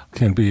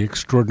can be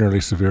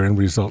extraordinarily severe and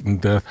result in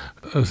death.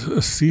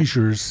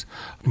 Seizures,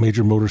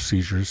 major motor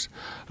seizures,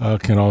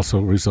 can also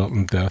result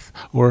in death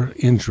or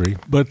injury.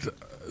 But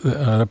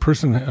the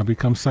person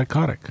becomes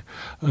psychotic.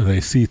 They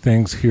see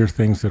things, hear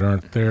things that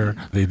aren't there.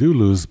 They do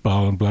lose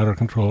bowel and bladder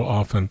control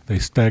often. They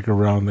stagger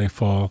around, they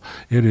fall.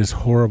 It is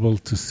horrible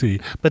to see.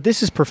 But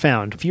this is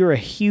profound. If you're a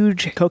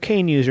huge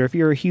cocaine user, if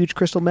you're a huge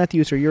crystal meth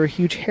user, you're a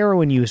huge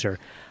heroin user,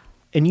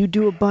 and you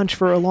do a bunch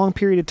for a long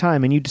period of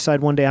time, and you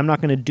decide one day, I'm not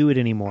going to do it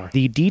anymore.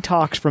 The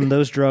detox from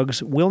those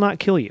drugs will not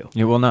kill you.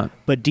 It will not.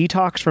 But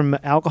detox from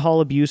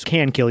alcohol abuse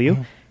can kill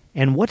you.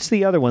 And what's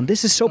the other one?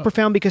 This is so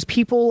profound because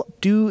people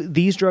do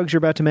these drugs you're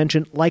about to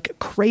mention like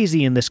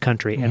crazy in this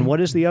country. And what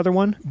is the other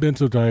one?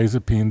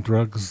 Benzodiazepine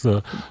drugs,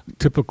 the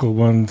typical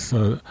ones,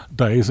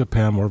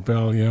 diazepam or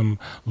Valium,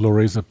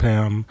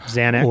 lorazepam,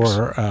 Xanax.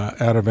 or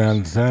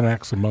Ativan,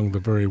 Xanax among the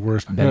very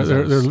worst.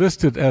 They're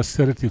listed as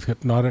sedative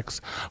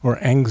hypnotics or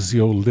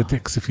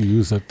anxiolytics, if you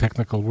use a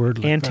technical word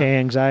like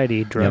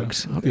Anti-anxiety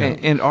drugs. that. Yeah.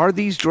 And are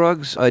these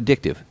drugs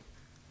addictive?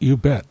 You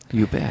bet.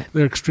 You bet.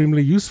 They're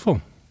extremely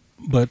useful,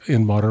 but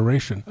in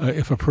moderation.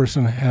 If a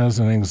person has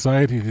an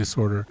anxiety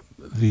disorder,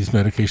 these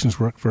medications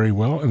work very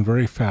well and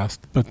very fast,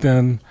 but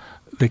then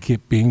they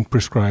keep being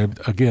prescribed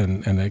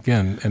again and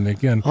again and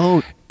again.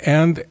 Oh.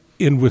 And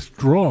In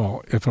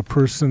withdrawal, if a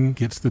person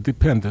gets the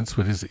dependence,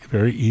 which is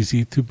very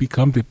easy to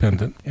become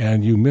dependent,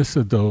 and you miss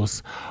a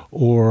dose,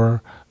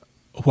 or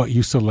what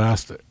used to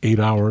last 8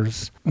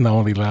 hours now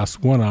only lasts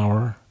 1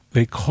 hour,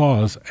 they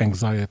cause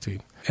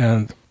anxiety.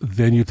 And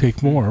then you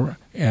take more,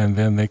 and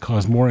then they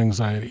cause more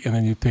anxiety, and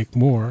then you take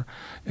more,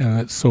 and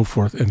it's so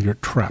forth, and you're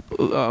trapped.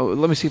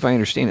 Let me see if I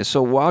understand it.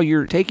 So while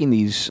you're taking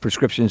these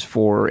prescriptions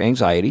for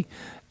anxiety,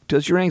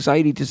 does your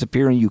anxiety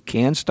disappear and you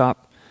can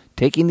stop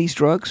taking these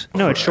drugs?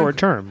 No, it's short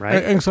term,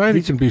 right?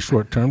 Anxiety can be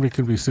short term. It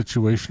can be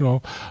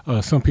situational.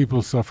 Some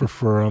people suffer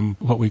from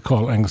what we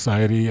call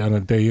anxiety on a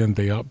day in,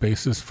 day out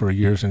basis for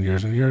years and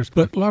years and years.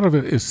 But a lot of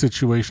it is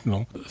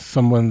situational.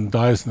 Someone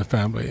dies in the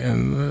family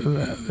and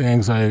the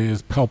anxiety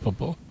is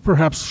palpable.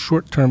 Perhaps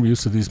short-term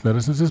use of these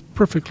medicines is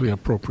perfectly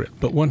appropriate,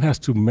 but one has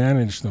to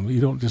manage them.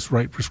 You don't just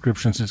write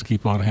prescriptions, just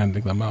keep on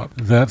handing them out.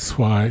 That's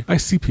why I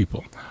see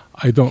people.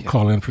 I don't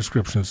call in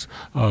prescriptions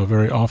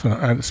very often,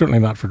 and certainly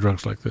not for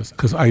drugs like this,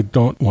 because I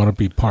don't want to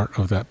be part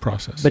of that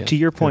process. But to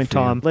your point,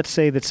 Tom, let's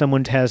say that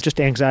someone has just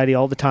anxiety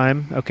all the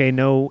time, okay,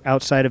 no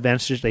outside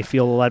events, just they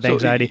feel a lot of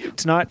anxiety.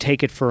 It's not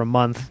take it for a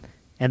month,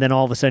 and then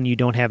all of a sudden you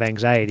don't have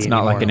anxiety It's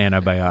anymore. not like an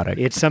antibiotic.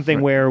 It's something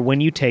where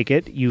when you take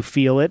it, you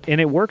feel it, and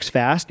it works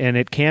fast, and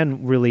it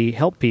can really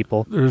help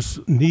people. There's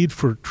need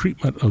for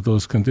treatment of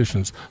those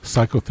conditions.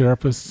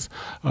 Psychotherapists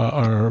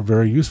are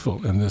very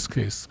useful in this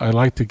case. I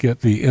like to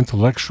get the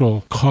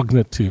intellectual,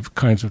 cognitive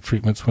kinds of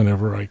treatments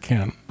whenever I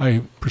can.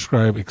 I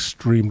prescribe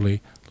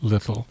extremely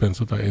little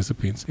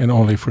benzodiazepines, and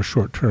only for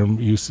short-term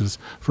uses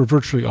for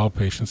virtually all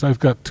patients. I've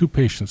got 2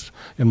 patients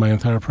in my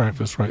entire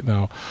practice right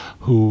now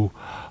who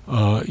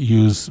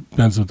use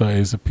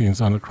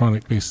benzodiazepines on a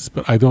chronic basis,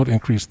 but I don't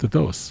increase the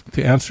dose.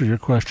 To answer your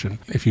question,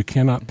 if you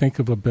cannot think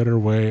of a better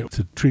way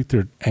to treat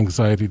their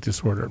anxiety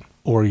disorder,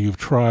 or you've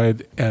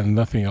tried and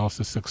nothing else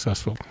is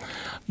successful,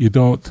 you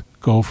don't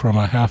go from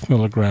a 0.5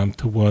 milligram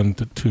to 1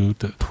 to 2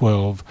 to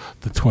 12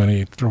 to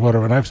 20 or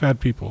whatever. And I've had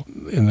people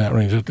in that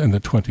range in the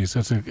 20s.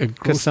 That's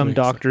Because some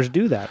doctors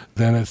do that.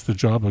 Then it's the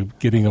job of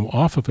getting them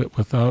off of it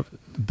without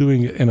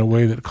doing it in a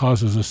way that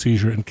causes a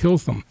seizure and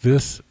kills them.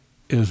 This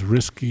is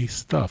risky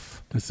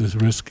stuff. This is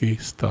risky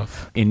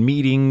stuff. In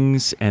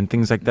meetings and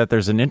things like that,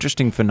 there's an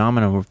interesting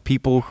phenomenon of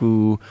people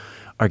who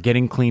are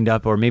getting cleaned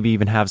up or maybe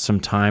even have some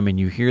time, and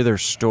you hear their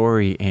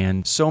story,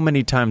 and so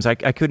many times, I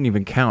couldn't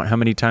even count how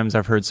many times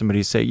I've heard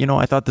somebody say,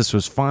 I thought this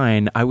was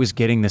fine. I was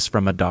getting this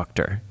from a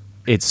doctor.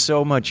 It's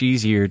so much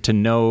easier to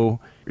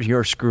know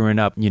you're screwing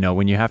up,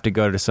 when you have to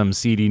go to some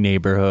seedy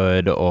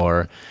neighborhood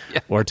or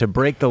to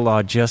break the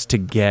law just to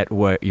get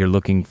what you're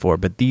looking for.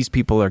 But these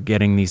people are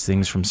getting these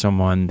things from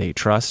someone they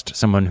trust,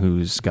 someone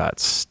who's got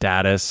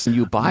status.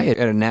 You buy it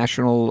at a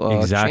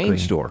national chain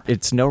store.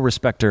 It's no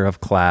respecter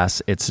of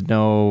class. It's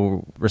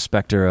no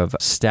respecter of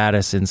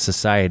status in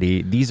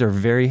society. These are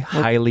very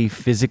highly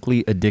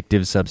physically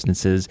addictive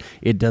substances.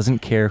 It doesn't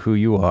care who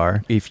you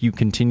are. If you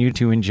continue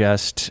to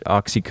ingest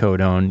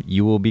oxycodone,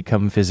 you will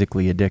become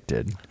physically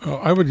addicted.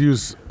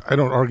 I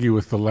don't argue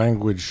with the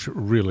language,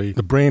 really.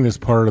 The brain is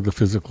part of the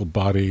physical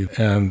body,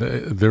 and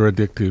they're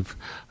addictive.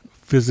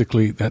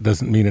 Physically, that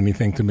doesn't mean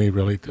anything to me,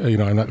 really.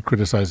 I'm not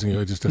criticizing you.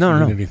 It just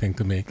doesn't mean anything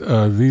to me.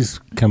 These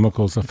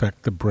chemicals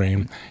affect the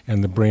brain,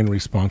 and the brain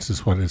response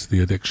is what is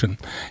the addiction.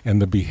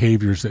 And the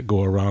behaviors that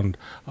go around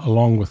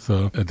along with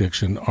the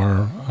addiction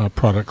are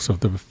products of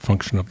the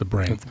function of the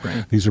brain.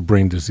 These are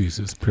brain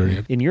diseases,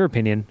 period. In your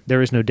opinion,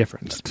 there is no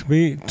difference.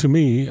 To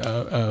me,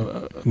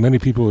 many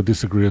people would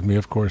disagree with me,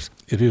 of course.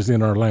 It is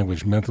in our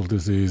language, mental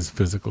disease,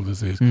 physical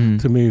disease.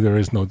 To me, there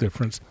is no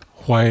difference.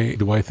 Why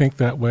do I think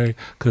that way?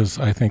 Because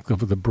I think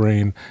of the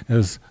brain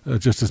as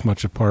just as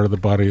much a part of the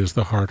body as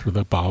the heart or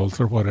the bowels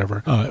or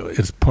whatever.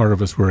 It's part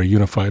of us. We're a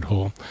unified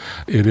whole.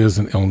 It is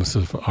an illness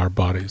of our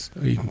bodies.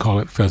 You can call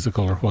it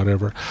physical or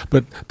whatever.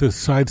 But to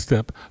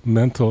sidestep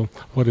mental,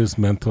 what is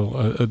mental?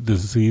 A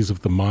disease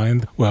of the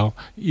mind? Well,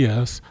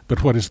 yes,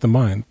 but what is the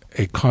mind?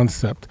 A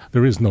concept.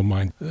 There is no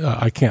mind.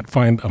 I can't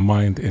find a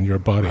mind in your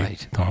body,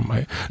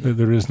 Tom.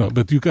 There is no.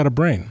 But you've got a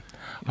brain.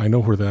 I know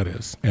where that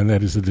is, and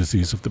that is a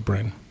disease of the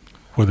brain.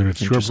 Whether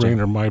it's your brain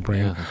or my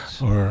brain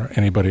or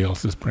anybody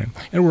else's brain.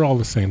 And we're all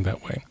the same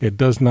that way. It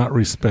does not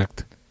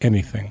respect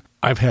anything.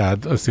 I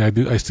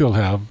still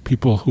have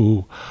people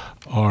who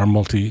are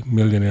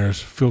multi-millionaires,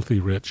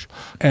 filthy rich,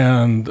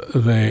 and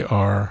they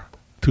are,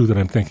 2 that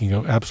I'm thinking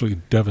of,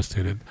 absolutely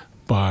devastated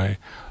by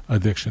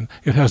addiction.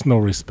 It has no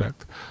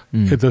respect.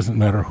 It doesn't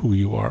matter who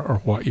you are or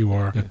what you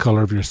are, the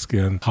color of your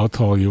skin, how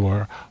tall you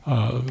are.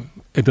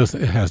 It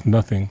has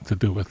nothing to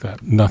do with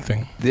that.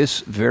 Nothing. This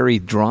very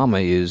drama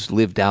is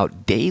lived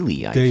out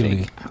daily, I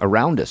think,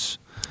 around us.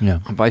 Yeah.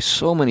 By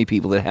so many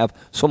people that have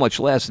so much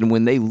less, and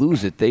when they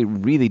lose it, they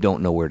really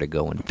don't know where to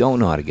go and don't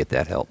know how to get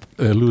that help.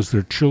 They lose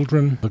their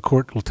children. The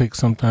court will take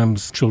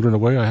sometimes children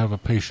away. I have a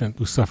patient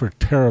who suffered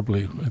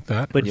terribly with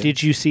that. But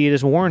did you see it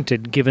as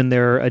warranted, given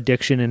their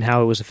addiction and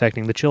how it was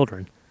affecting the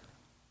children?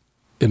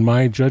 In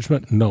my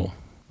judgment, no.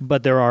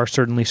 But there are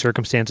certainly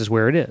circumstances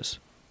where it is.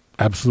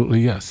 Absolutely,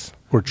 yes.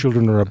 where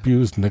children are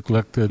abused,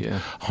 neglected, Yeah.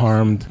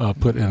 harmed,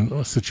 put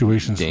in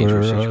situations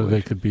Dangerous where they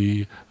situation. could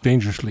be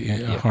dangerously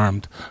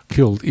harmed,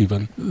 killed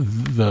even.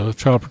 The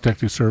Child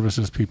Protective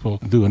Services people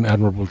do an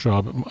admirable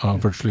job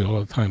virtually all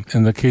the time.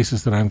 In the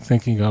cases that I'm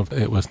thinking of,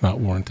 it was not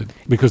warranted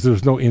because there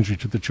was no injury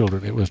to the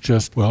children. It was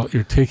just, well,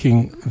 you're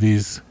taking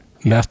these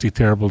nasty,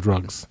 terrible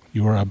drugs.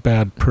 You are a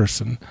bad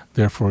person.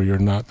 Therefore, you're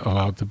not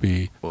allowed to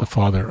be the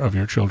father of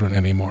your children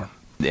anymore.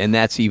 And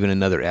that's even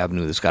another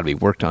avenue that's got to be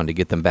worked on to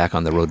get them back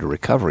on the road to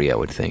recovery, I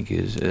would think.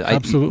 Is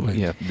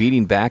Absolutely.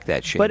 beating back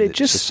that shame But it that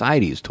just-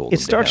 society has told It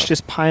them to starts have.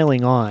 just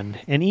piling on.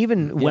 And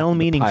even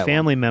well-meaning pile on.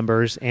 family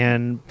members,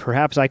 and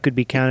perhaps I could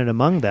be counted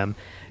among them,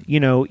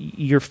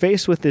 you're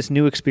faced with this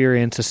new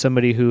experience as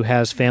somebody who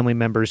has family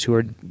members who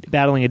are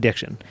battling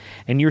addiction.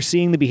 And you're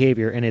seeing the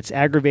behavior, and it's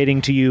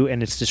aggravating to you,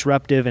 and it's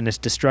disruptive, and it's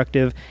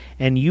destructive,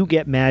 and you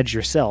get mad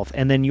yourself.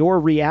 And then your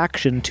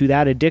reaction to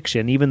that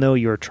addiction, even though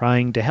you're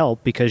trying to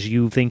help because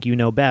you think you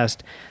know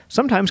best,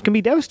 sometimes can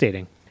be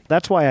devastating.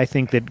 That's why I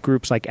think that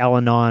groups like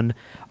Al-Anon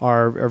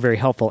are very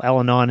helpful.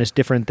 Al-Anon is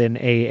different than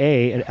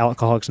AA,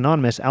 Alcoholics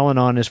Anonymous.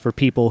 Al-Anon is for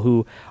people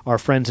who are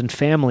friends and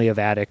family of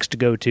addicts to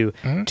go to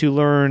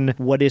learn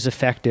what is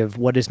effective,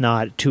 what is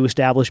not, to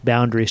establish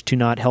boundaries, to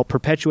not help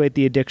perpetuate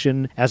the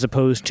addiction as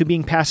opposed to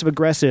being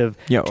passive-aggressive.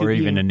 Yeah, to or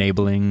even being-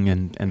 enabling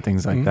and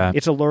things like that.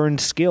 It's a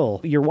learned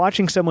skill. You're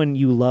watching someone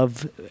you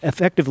love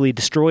effectively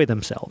destroy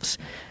themselves.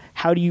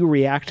 How do you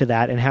react to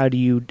that, and how do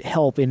you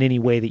help in any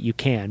way that you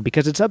can?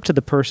 Because it's up to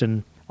the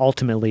person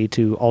ultimately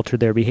to alter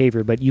their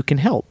behavior, but you can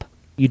help.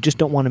 You just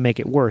don't want to make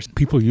it worse.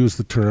 People use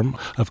the term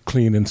of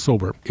clean and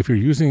sober. If you're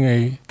using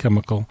a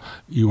chemical,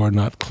 you are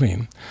not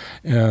clean.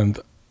 And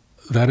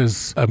that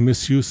is a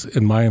misuse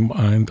in my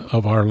mind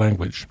of our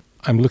language.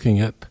 I'm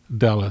looking at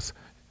Dallas.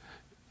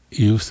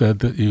 You've said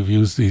that you've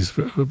used these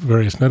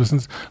various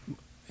medicines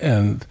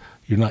and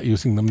you're not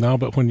using them now,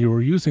 but when you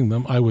were using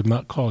them, I would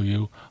not call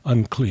you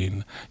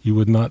unclean. You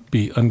would not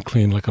be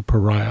unclean like a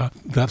pariah.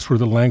 That's where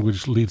the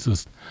language leads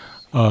us.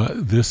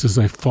 This is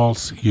a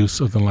false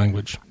use of the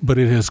language, but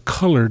it has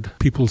colored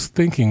people's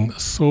thinking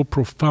so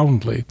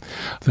profoundly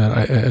that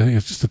I think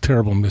it's just a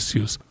terrible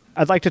misuse.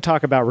 I'd like to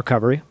talk about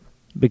recovery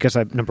because,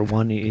 number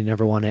one, you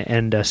never want to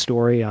end a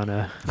story on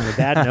a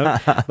bad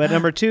note. But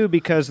number two,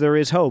 because there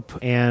is hope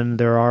and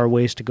there are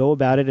ways to go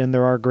about it and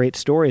there are great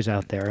stories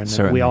out there. And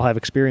Certainly. we all have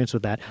experience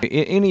with that.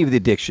 In any of the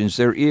addictions,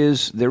 there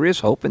is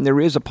hope, and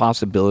there is a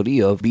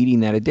possibility of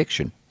beating that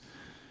addiction,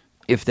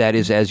 if that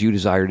is as you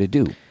desire to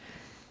do.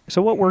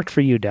 So what worked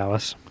for you,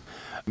 Dallas?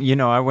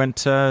 I went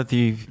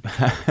the,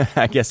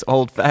 I guess,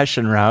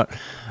 old-fashioned route.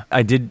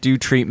 I did do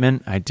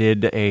treatment. I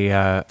did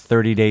a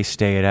 30-day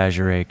stay at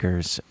Azure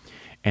Acres,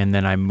 and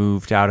then I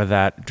moved out of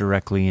that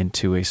directly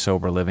into a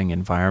sober living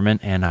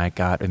environment, and I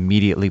got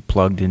immediately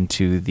plugged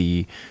into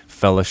the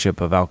Fellowship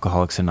of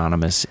Alcoholics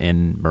Anonymous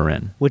in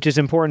Marin. Which is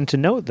important to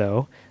note,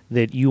 though,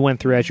 that you went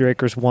through Azure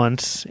Acres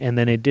once, and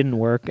then it didn't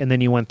work, and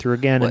then you went through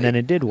again, and then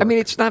it did work. I mean,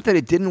 it's not that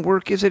it didn't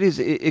work, is it?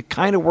 It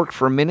kind of worked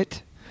for a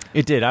minute.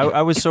 It did.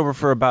 I was sober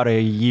for about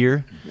a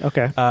year.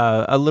 Okay.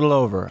 A little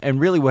over. And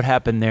really what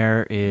happened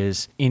there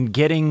is in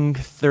getting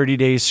 30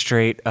 days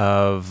straight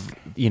of,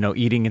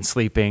 eating and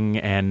sleeping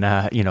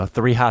and,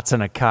 3 hots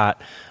and a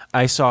cot,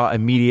 I saw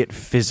immediate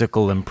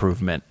physical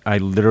improvement. I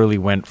literally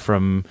went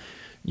from,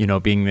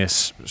 being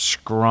this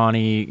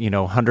scrawny,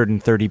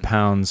 130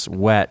 pounds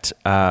wet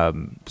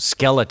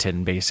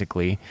skeleton,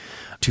 basically,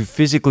 to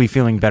physically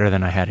feeling better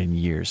than I had in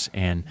years.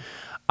 And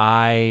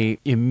I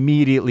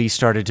immediately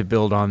started to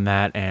build on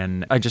that,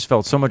 and I just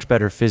felt so much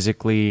better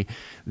physically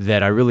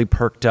that I really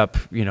perked up,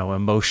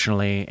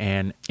 emotionally.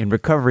 And in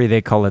recovery,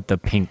 they call it the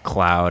pink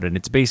cloud, and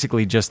it's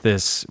basically just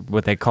this,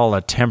 what they call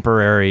a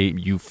temporary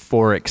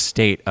euphoric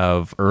state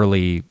of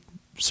early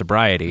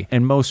sobriety,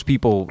 and most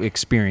people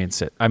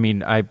experience it. I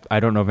mean, I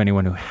don't know of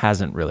anyone who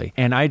hasn't really.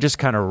 And I just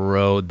kind of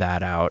rode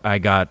that out. I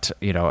got,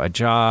 a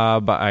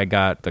job. I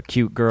got the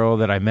cute girl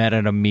that I met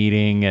at a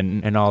meeting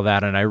and all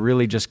that. And I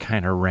really just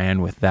kind of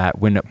ran with that.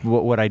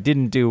 What I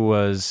didn't do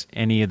was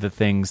any of the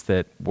things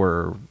that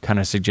were kind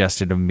of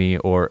suggested of me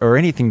or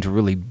anything to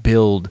really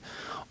build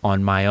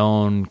on my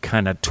own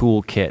kind of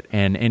toolkit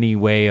and any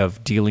way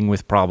of dealing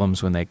with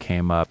problems when they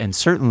came up. And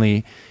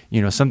certainly,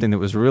 something that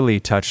was really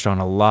touched on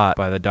a lot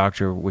by the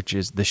doctor, which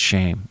is the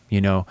shame.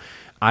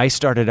 I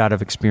started out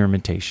of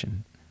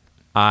experimentation.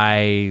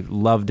 I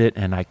loved it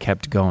and I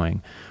kept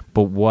going.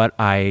 But what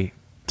I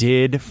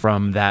did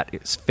from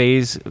that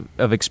phase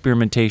of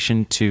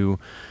experimentation to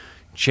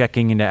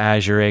checking into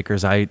Azure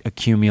Acres, I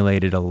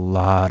accumulated a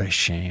lot of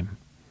shame.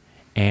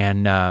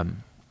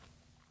 And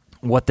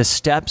what the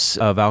steps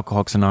of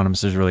Alcoholics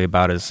Anonymous is really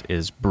about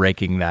is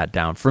breaking that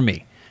down for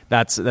me.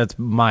 That's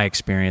my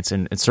experience,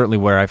 and certainly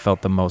where I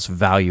felt the most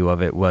value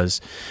of it was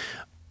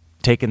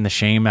taking the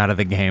shame out of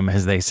the game,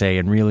 as they say,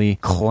 and really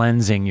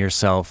cleansing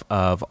yourself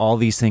of all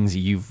these things that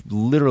you've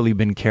literally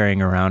been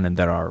carrying around and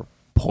that are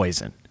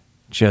poison.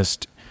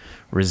 Just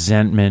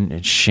resentment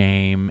and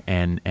shame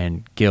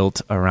and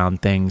guilt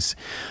around things.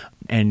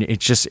 And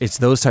it's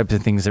those types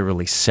of things that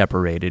really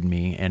separated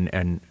me.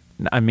 And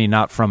I mean,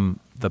 not from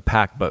the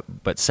pack,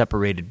 but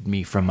separated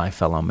me from my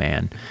fellow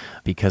man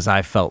because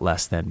I felt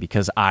less than,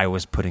 because I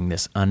was putting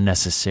this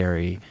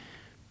unnecessary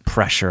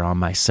pressure on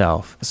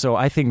myself. So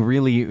I think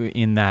really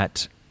in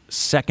that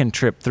second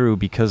trip through,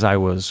 because I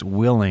was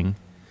willing,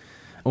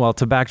 well,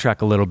 to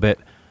backtrack a little bit,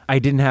 I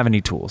didn't have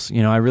any tools.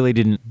 I really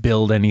didn't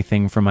build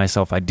anything for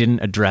myself. I didn't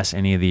address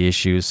any of the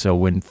issues. So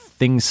when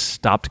things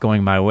stopped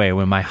going my way,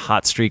 when my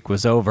hot streak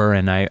was over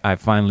and I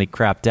finally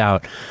crapped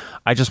out,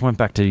 I just went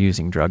back to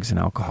using drugs and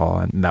alcohol,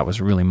 and that was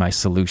really my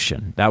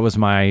solution. That was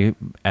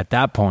at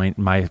that point,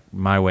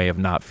 my way of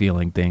not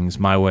feeling things,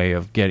 my way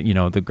of getting,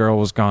 the girl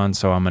was gone,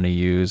 so I'm going to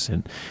use,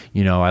 and,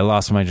 I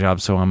lost my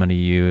job, so I'm going to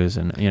use,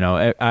 and,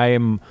 I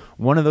am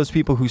one of those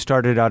people who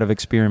started out of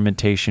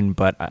experimentation,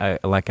 but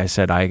like I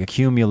said, I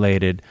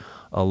accumulated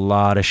a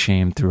lot of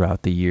shame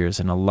throughout the years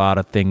and a lot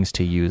of things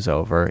to use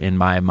over, in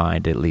my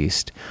mind at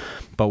least.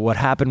 But what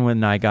happened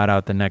when I got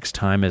out the next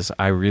time is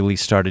I really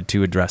started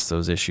to address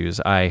those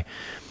issues.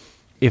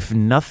 If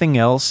nothing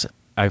else,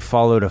 I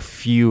followed a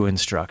few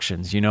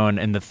instructions,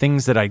 and the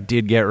things that I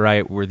did get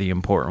right were the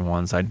important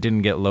ones. I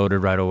didn't get loaded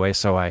right away,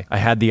 so I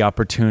had the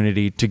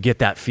opportunity to get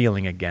that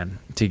feeling again,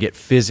 to get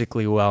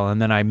physically well. And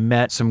then I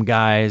met some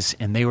guys,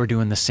 and they were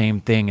doing the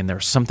same thing, and there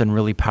was something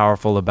really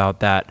powerful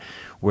about that,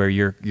 where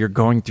you're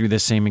going through the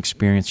same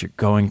experience, you're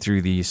going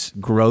through these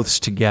growths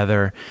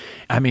together.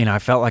 I mean, I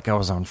felt like I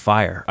was on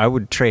fire. I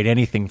would trade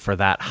anything for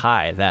that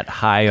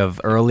high of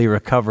early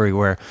recovery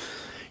where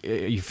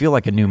you feel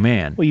like a new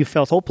man. Well, you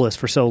felt hopeless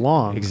for so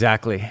long.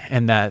 Exactly.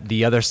 And that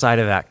the other side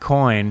of that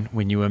coin,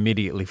 when you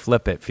immediately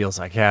flip it, feels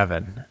like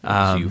heaven.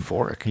 It's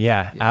euphoric.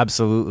 Yeah,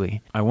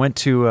 absolutely. I went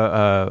to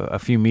a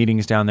few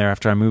meetings down there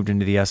after I moved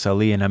into the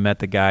SLE, and I met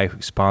the guy who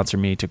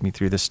sponsored me, took me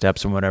through the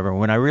steps and whatever.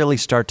 When I really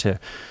start to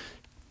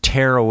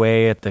tear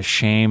away at the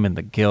shame and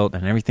the guilt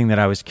and everything that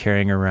I was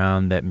carrying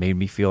around that made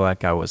me feel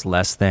like I was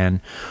less than,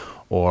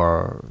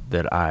 or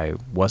that I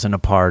wasn't a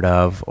part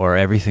of, or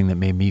everything that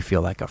made me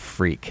feel like a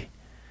freak.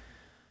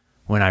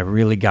 When I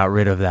really got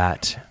rid of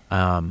that,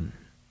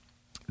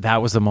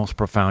 that was the most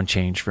profound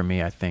change for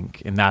me, I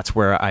think. And that's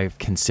where I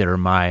consider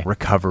my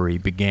recovery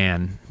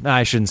began.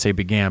 I shouldn't say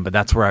began, but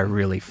that's where I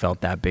really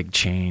felt that big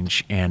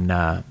change. And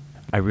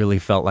I really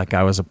felt like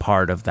I was a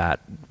part of that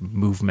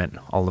movement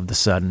all of a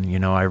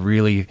sudden. I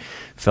really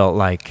felt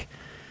like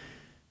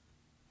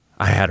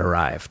I had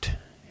arrived,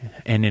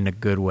 and in a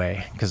good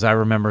way. Because I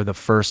remember the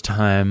first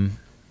time,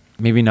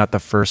 maybe not the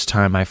first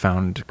time I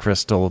found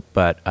crystal,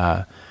 but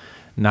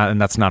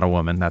and that's not a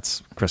woman,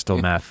 that's crystal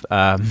meth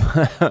or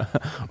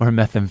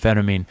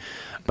methamphetamine.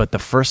 But the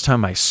first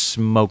time I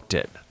smoked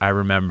it, I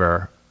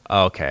remember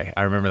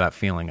that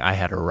feeling. I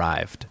had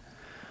arrived.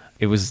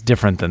 It was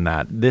different than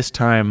that. This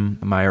time,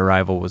 my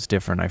arrival was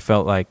different. I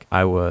felt like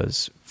I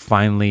was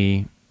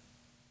finally,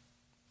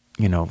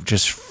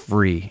 just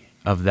free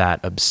of that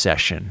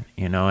obsession,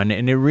 and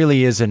it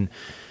really is an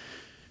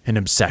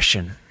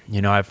obsession.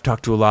 I've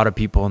talked to a lot of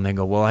people and they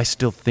go, well, I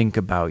still think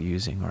about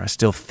using, or I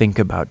still think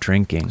about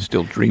drinking.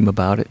 Still dream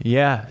about it?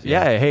 Yeah.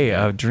 Hey,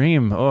 a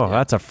dream. Oh, yeah.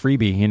 That's a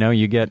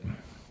freebie.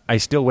 I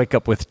still wake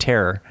up with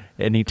terror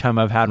anytime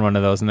I've had one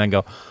of those and then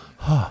go,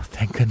 oh,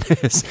 thank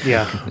goodness.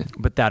 Yeah.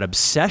 But that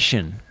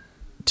obsession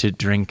to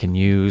drink and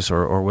use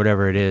or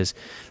whatever it is,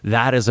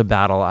 that is a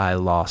battle I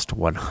lost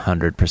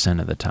 100%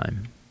 of the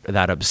time.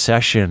 That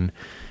obsession,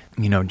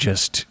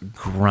 just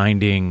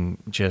grinding,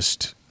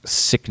 just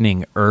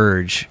sickening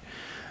urge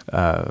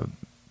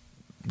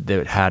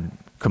that had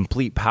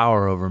complete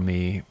power over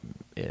me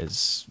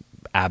is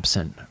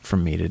absent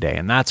from me today.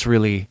 And that's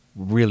really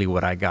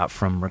what I got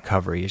from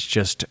recovery. It's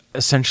just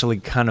essentially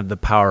kind of the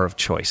power of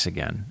choice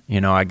again.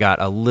 I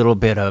got a little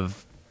bit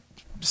of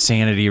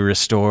sanity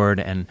restored,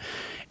 and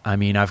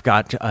I've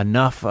got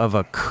enough of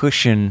a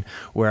cushion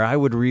where I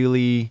would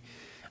really,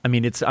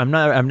 I'm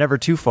never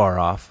too far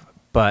off,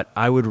 but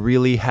I would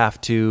really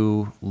have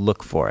to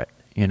look for it.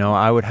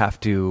 I would have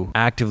to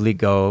actively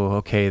go,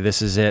 okay,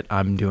 this is it.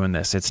 I'm doing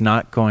this. It's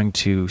not going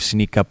to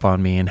sneak up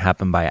on me and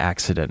happen by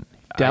accident.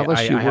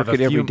 Dallas, you work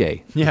it every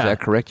day. Yeah, is that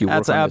correct? You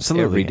work on this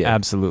every day.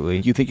 Absolutely.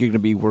 You think you're going to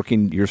be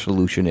working your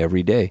solution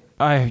every day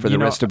for the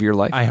rest of your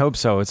life? I hope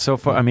so. It's so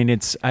far.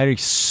 I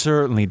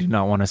certainly do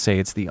not want to say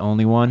it's the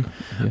only one,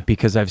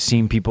 because I've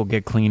seen people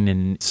get clean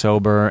and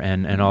sober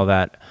and all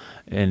that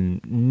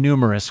in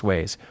numerous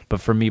ways.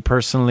 But for me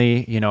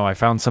personally, I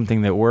found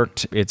something that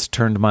worked. It's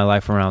turned my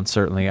life around,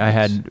 certainly. I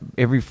had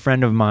every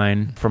friend of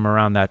mine from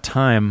around that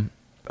time,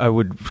 I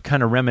would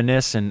kind of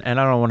reminisce and I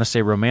don't want to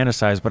say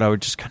romanticize, but I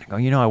would just kind of go,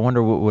 I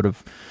wonder what would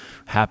have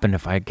happened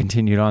if I had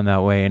continued on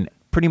that way. And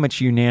pretty much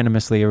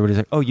unanimously, everybody's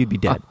like, oh, you'd be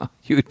dead.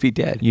 You would be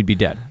dead. You'd be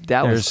dead.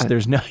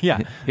 There's no,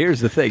 yeah.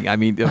 Here's the thing.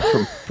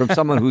 From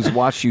someone who's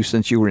watched you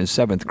since you were in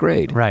 7th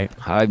grade. Right.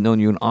 I've known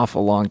you an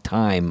awful long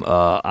time.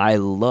 I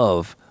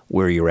love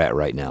where you're at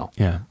right now.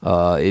 Yeah.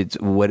 It's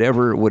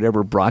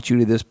whatever brought you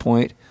to this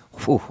point.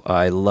 Whew,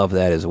 I love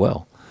that as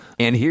well.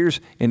 And here's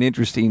an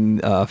interesting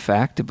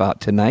fact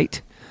about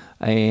tonight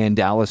and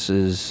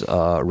Dallas's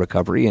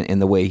recovery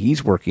and the way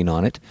he's working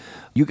on it.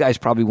 You guys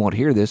probably won't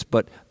hear this,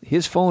 but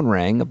his phone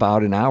rang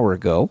about an hour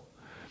ago,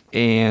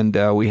 and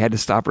we had to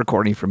stop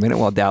recording for a minute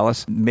while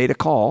Dallas made a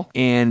call.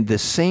 And the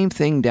same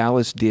thing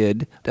Dallas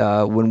did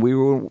when we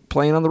were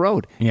playing on the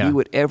road. Yeah. He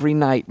would every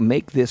night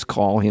make this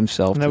call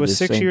himself. And that to was this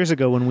 6 same- years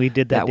ago when we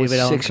did that was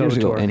David Allen 6 years Coe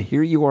ago, tour. and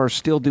here you are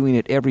still doing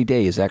it every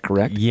day. Is that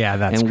correct? Yeah,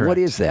 that's and correct. what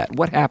is that?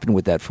 What happened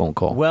with that phone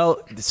call? Well,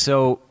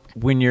 so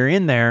when you're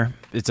in there,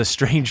 it's a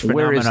strange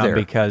Where is phenomenon there?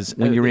 because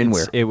When you're in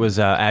where? it was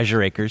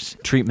Azure Acres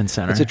Treatment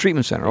Center. It's a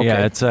treatment center. Okay.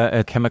 Yeah, it's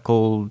a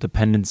chemical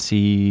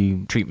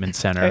dependency treatment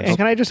center. And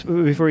can I just,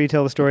 before you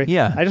tell the story,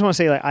 Yeah. I just want to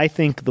say, like, I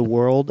think the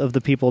world of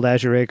the people at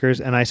Azure Acres,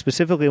 and I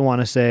specifically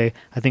want to say,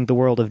 I think the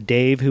world of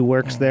Dave, who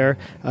works there.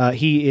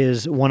 He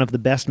is one of the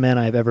best men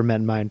I've ever met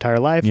in my entire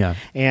life. Yeah.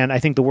 And I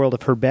think the world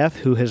of her Beth,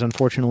 who has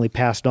unfortunately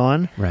passed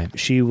on. Right.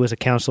 She was a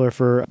counselor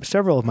for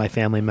several of my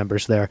family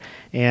members there.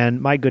 And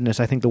my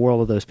goodness, I think the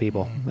world of those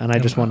people. And I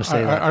just want to say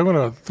that. I want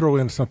to throw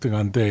in something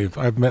on Dave.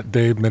 I've met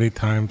Dave many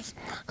times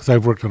because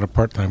I've worked on a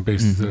part-time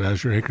basis at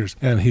Azure Acres,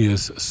 and he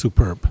is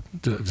superb.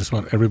 Just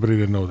want everybody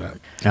to know that.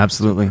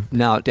 Absolutely.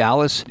 Now,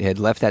 Dallas had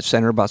left that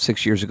center about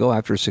 6 years ago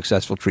after a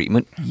successful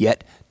treatment,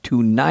 yet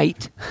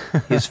tonight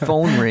his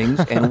phone rings,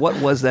 and what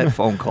was that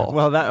phone call?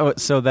 Well,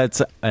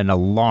 that's an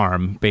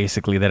alarm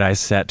basically that I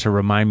set to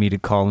remind me to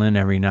call in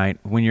every night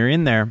when you're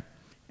in there.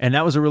 And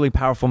that was a really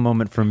powerful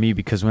moment for me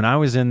because when I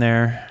was in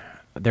there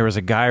was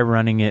a guy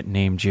running it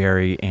named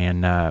Jerry,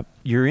 and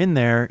you're in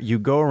there, you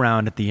go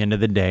around at the end of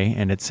the day,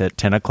 and it's at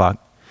 10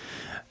 o'clock,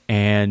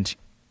 and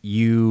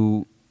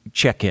you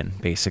check in,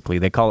 basically.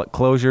 They call it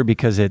closure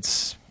because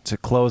it's a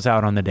close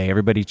out on the day.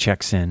 Everybody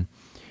checks in,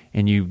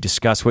 and you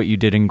discuss what you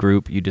did in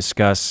group. You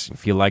discuss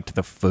if you liked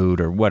the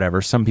food or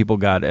whatever. Some people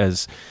got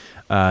as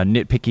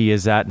nitpicky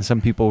as that, and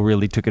some people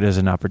really took it as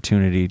an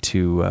opportunity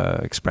to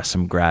express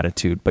some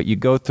gratitude. But you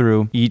go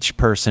through each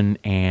person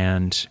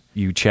and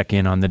you check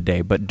in on the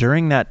day. But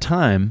during that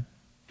time,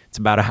 it's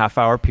about a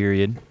half-hour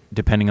period,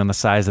 depending on the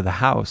size of the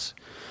house.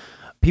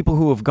 People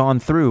who have gone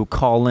through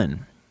call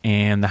in,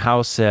 and the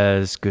house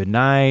says, "Good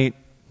night,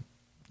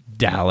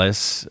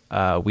 Dallas.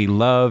 We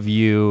love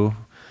you."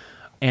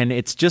 And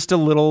it's just a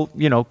little,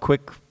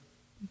 quick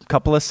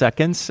couple of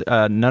seconds.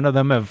 None of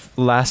them have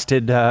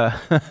lasted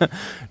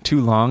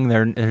too long.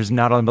 There's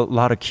not a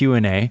lot of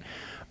Q&A.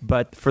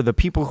 But for the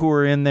people who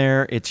are in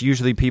there, it's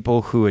usually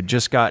people who had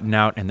just gotten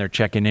out and they're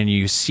checking in.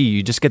 You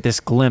just get this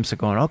glimpse of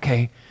going,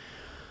 okay,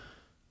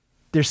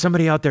 there's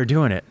somebody out there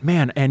doing it.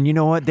 Man, and you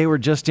know what? They were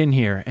just in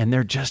here and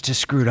they're just as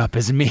screwed up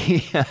as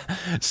me.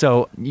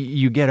 So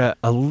you get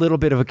a little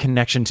bit of a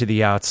connection to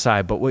the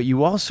outside. But what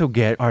you also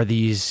get are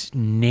these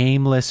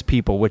nameless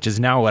people, which is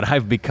now what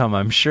I've become,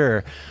 I'm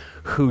sure,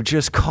 who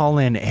just call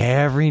in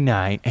every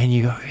night, and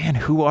you go, man,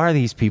 who are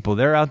these people?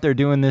 They're out there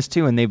doing this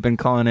too, and they've been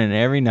calling in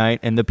every night.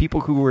 And the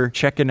people who were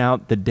checking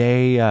out the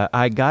day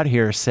I got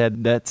here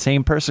said that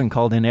same person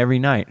called in every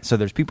night. So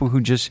there's people who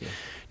just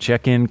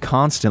check in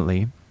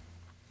constantly.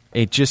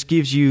 It just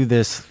gives you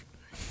this,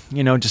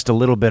 just a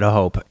little bit of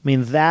hope. I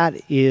mean,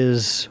 that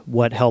is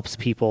what helps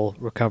people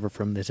recover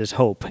from this, is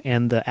hope.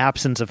 And the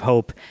absence of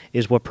hope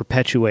is what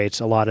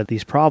perpetuates a lot of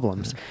these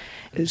problems.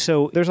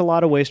 So there's a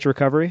lot of ways to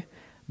recovery.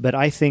 But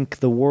I think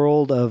the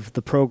world of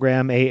the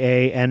program,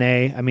 AA,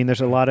 NA, I mean, there's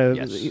a lot of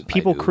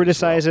people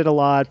criticize it a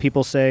lot.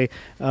 People say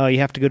you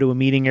have to go to a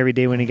meeting every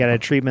day when you get a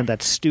treatment.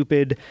 That's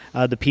stupid.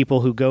 The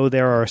people who go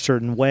there are a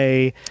certain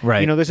way.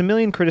 Right. There's a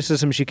million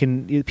criticisms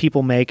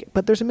people make,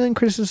 but there's a million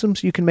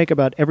criticisms you can make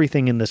about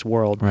everything in this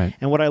world. Right.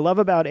 And what I love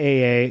about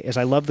AA is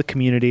I love the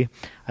community.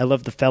 I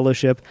love the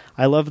fellowship.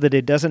 I love that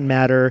it doesn't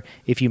matter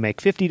if you make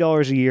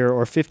 $50 a year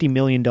or $50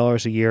 million a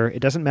year. It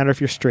doesn't matter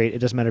if you're straight. It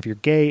doesn't matter if you're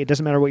gay. It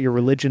doesn't matter what your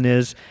religion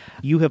is.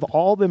 You have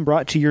all been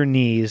brought to your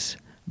knees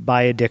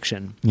by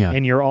addiction. Yeah.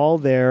 And you're all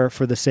there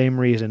for the same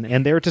reason.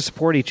 And there to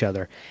support each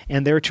other.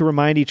 And there to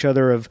remind each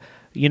other of,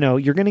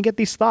 you're going to get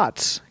these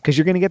thoughts. Because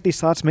you're going to get these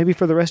thoughts maybe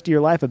for the rest of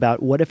your life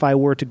about, what if I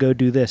were to go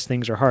do this?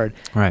 Things are hard.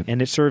 Right.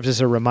 And it serves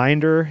as a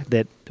reminder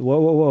that,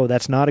 whoa,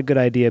 that's not a good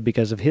idea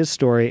because of his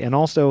story. And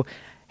also,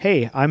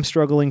 hey, I'm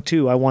struggling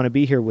too. I want to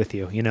be here with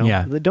you.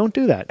 Yeah. Don't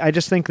do that. I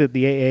just think that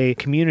the AA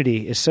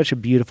community is such a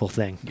beautiful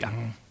thing. Yeah.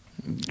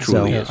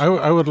 Truly is.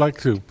 I would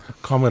like to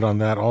comment on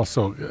that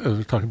also.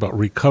 We're talking about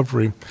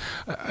recovery.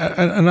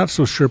 I'm not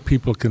so sure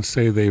people can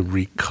say they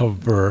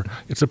recover.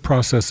 It's a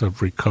process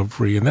of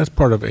recovery, and that's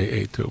part of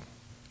AA too.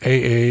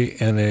 AA,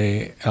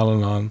 NA,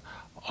 Al-Anon,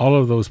 all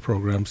of those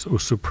programs were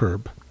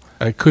superb.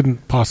 I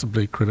couldn't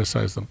possibly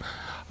criticize them.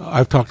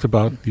 I've talked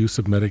about the use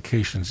of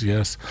medications,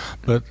 yes,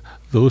 but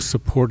those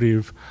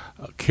supportive,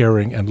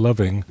 caring, and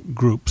loving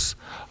groups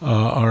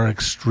are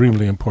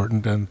extremely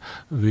important, and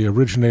the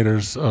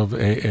originators of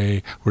AA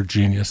were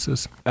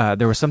geniuses.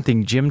 There was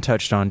something Jim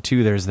touched on,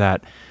 too. There's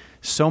that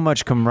so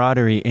much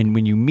camaraderie, and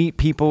when you meet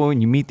people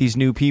and you meet these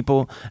new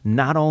people,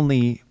 not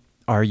only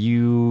are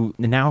you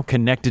now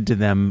connected to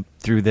them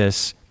through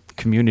this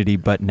community,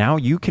 but now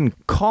you can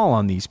call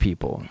on these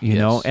people, you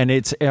know, and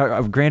it's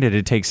granted,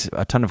 it takes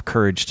a ton of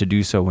courage to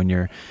do so when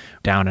you're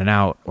down and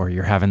out or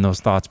you're having those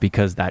thoughts,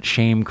 because that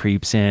shame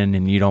creeps in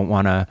and you don't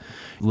want to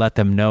let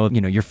them know,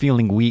 you know, you're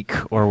feeling weak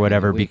or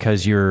whatever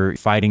because you're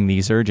fighting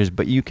these urges.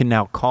 But you can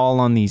now call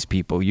on these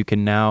people. You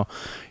can now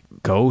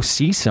go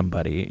see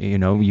somebody. You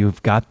know,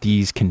 you've got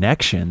these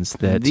connections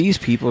that these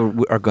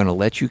people are going to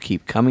let you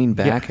keep coming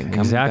back and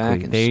coming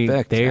back. And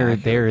they're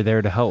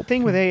there to help. The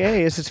thing with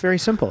AA is it's very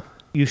simple.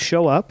 You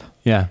show up,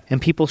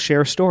 and people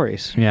share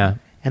stories, and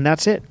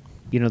that's it.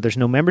 You know, there's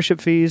no membership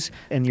fees,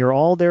 and you're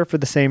all there for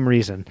the same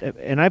reason.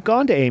 And I've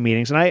gone to AA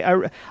meetings,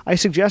 and I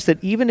suggest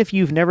that even if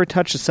you've never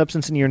touched a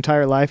substance in your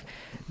entire life,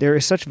 there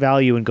is such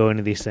value in going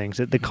to these things.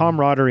 The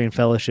camaraderie and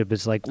fellowship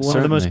is like one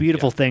of the most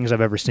beautiful things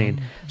I've ever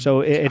seen. So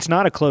it's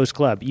not a closed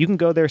club. You can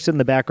go there, sit in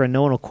the background,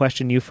 no one will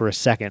question you for a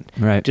second,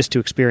 just to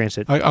experience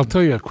it. I'll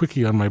tell you a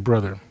quickie on my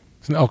brother.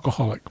 He's an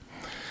alcoholic.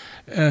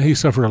 He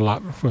suffered a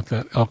lot with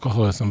that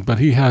alcoholism, but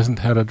he hasn't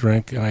had a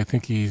drink, and I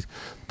think he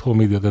told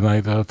me the other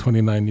night,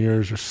 29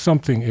 years or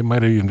something. It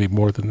might even be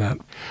more than that.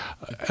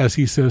 As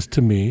he says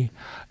to me,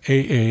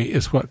 AA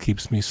is what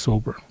keeps me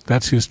sober.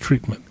 That's his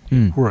treatment.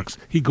 Works.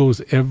 He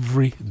goes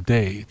every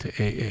day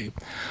to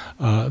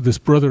AA. This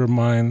brother of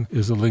mine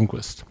is a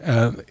linguist,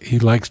 and he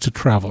likes to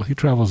travel. He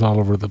travels all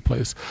over the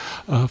place.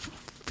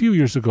 Few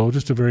years ago,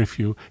 just a very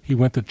few, he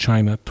went to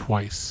China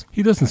twice.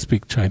 He doesn't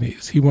speak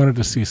Chinese. He wanted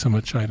to see some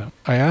of China.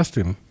 I asked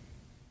him,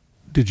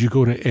 did you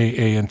go to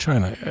AA in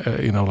China?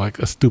 Like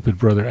a stupid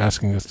brother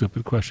asking a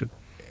stupid question.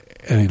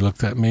 And he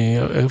looked at me,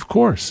 of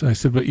course. I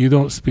said, but you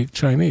don't speak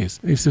Chinese.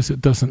 And he says,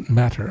 it doesn't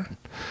matter.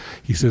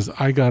 He says,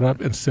 I got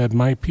up and said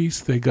my piece.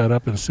 They got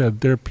up and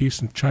said their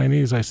piece in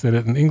Chinese. I said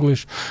it in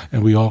English,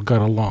 and we all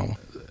got along.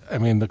 I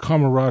mean, the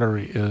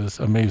camaraderie is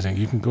amazing.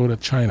 You can go to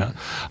China,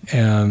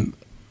 and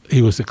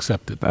he was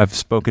accepted. I've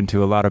spoken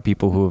to a lot of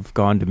people who have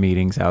gone to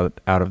meetings out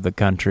of the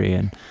country,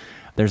 and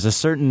there's a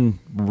certain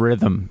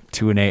rhythm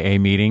to an AA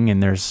meeting,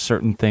 and there's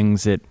certain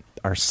things that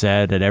are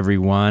said at every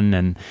one.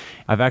 And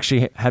I've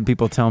actually had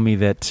people tell me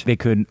that they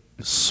could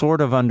sort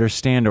of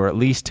understand, or at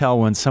least tell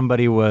when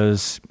somebody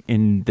was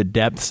in the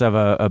depths of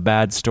a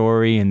bad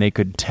story, and they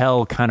could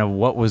tell kind of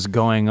what was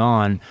going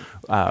on,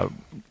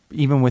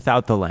 even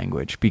without the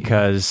language,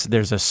 because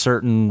there's a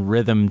certain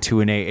rhythm to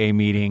an AA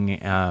meeting,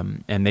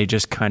 and they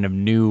just kind of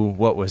knew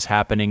what was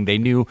happening. They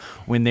knew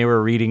when they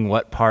were reading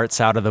what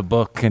parts out of the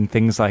book and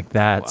things like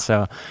that. Wow.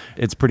 So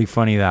it's pretty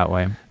funny that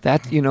way.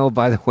 That,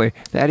 by the way,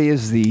 that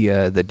is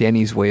the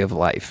Denny's way of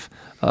life.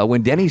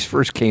 When Denny's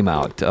first came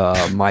out,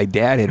 my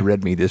dad had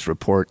read me this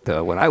report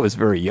when I was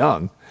very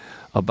young,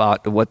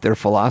 about what their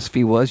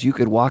philosophy was. You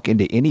could walk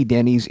into any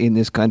Denny's in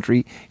this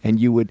country and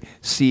you would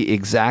see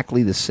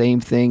exactly the same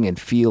thing and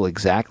feel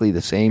exactly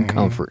the same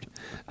comfort.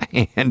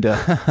 And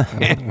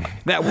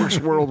that works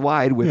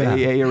worldwide with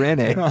AA or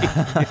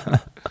NA.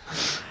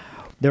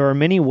 There are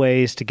many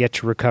ways to get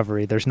to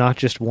recovery. There's not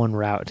just one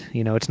route.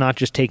 It's not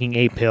just taking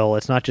a pill.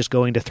 It's not just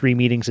going to 3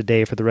 meetings a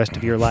day for the rest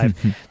of your life.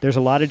 There's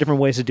a lot of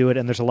different ways to do it,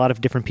 and there's a lot of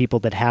different people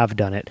that have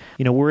done it.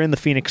 We're in the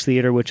Phoenix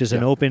Theater, which is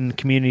an open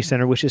community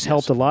center, which has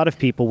helped a lot of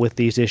people with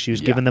these issues,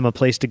 given them a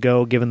place to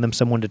go, given them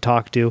someone to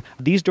talk to.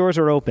 These doors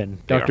are open.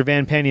 Dr.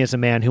 Van Pena is a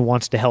man who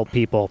wants to help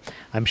people.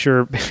 I'm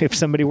sure if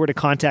somebody were to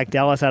contact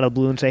Dallas out of the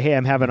blue and say, hey,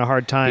 I'm having a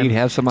hard time, he'd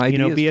have some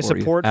ideas be a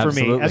support for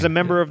me as a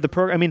member of the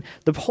program. I mean,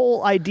 the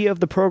whole idea of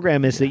the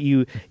program is that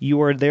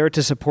you are there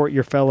to support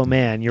your fellow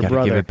man, your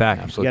brother. Give it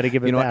back. You got to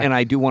give it back. And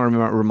I do want to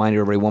remind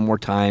everybody one more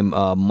time,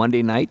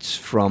 Monday nights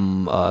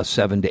from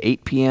 7 to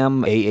 8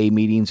 p.m., AA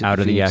meetings at Out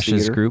the of the Phoenix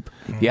Ashes Theater. group.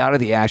 The Out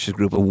of the Ashes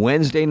group.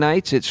 Wednesday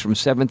nights, it's from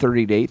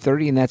 7:30 to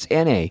 8:30, and that's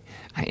NA.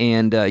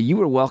 And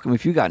you are welcome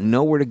if you got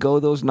nowhere to go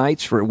those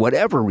nights for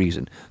whatever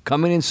reason.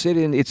 Come in and sit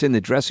in. It's in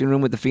the dressing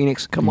room with the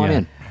Phoenix. Come on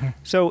in.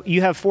 So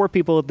you have 4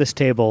 people at this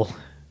table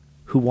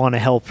who want to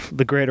help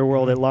the greater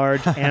world at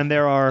large, and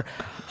there are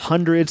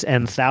hundreds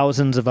and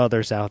thousands of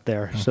others out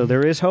there. So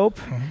there is hope,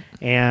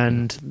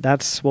 and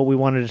that's what we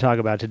wanted to talk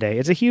about today.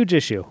 It's a huge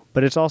issue,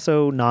 but it's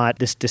also not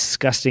this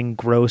disgusting,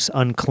 gross,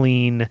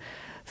 unclean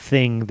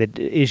thing that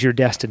is your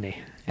destiny.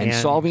 And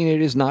solving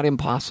it is not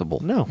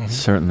impossible. No.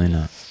 Certainly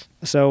not.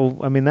 So,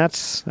 I mean,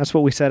 that's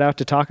what we set out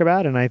to talk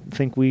about, and I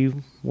think we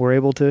were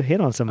able to hit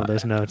on some of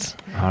those notes.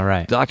 All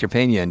right. Dr.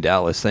 Pena and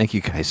Dallas, thank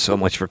you guys so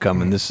much for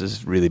coming. This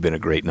has really been a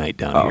great night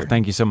down here.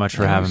 Thank you so much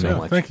for having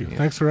me. Thank you.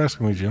 Thanks for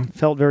asking me, Jim.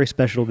 Felt very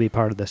special to be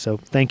part of this, so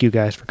thank you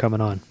guys for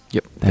coming on.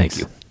 Yep. Thank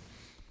you.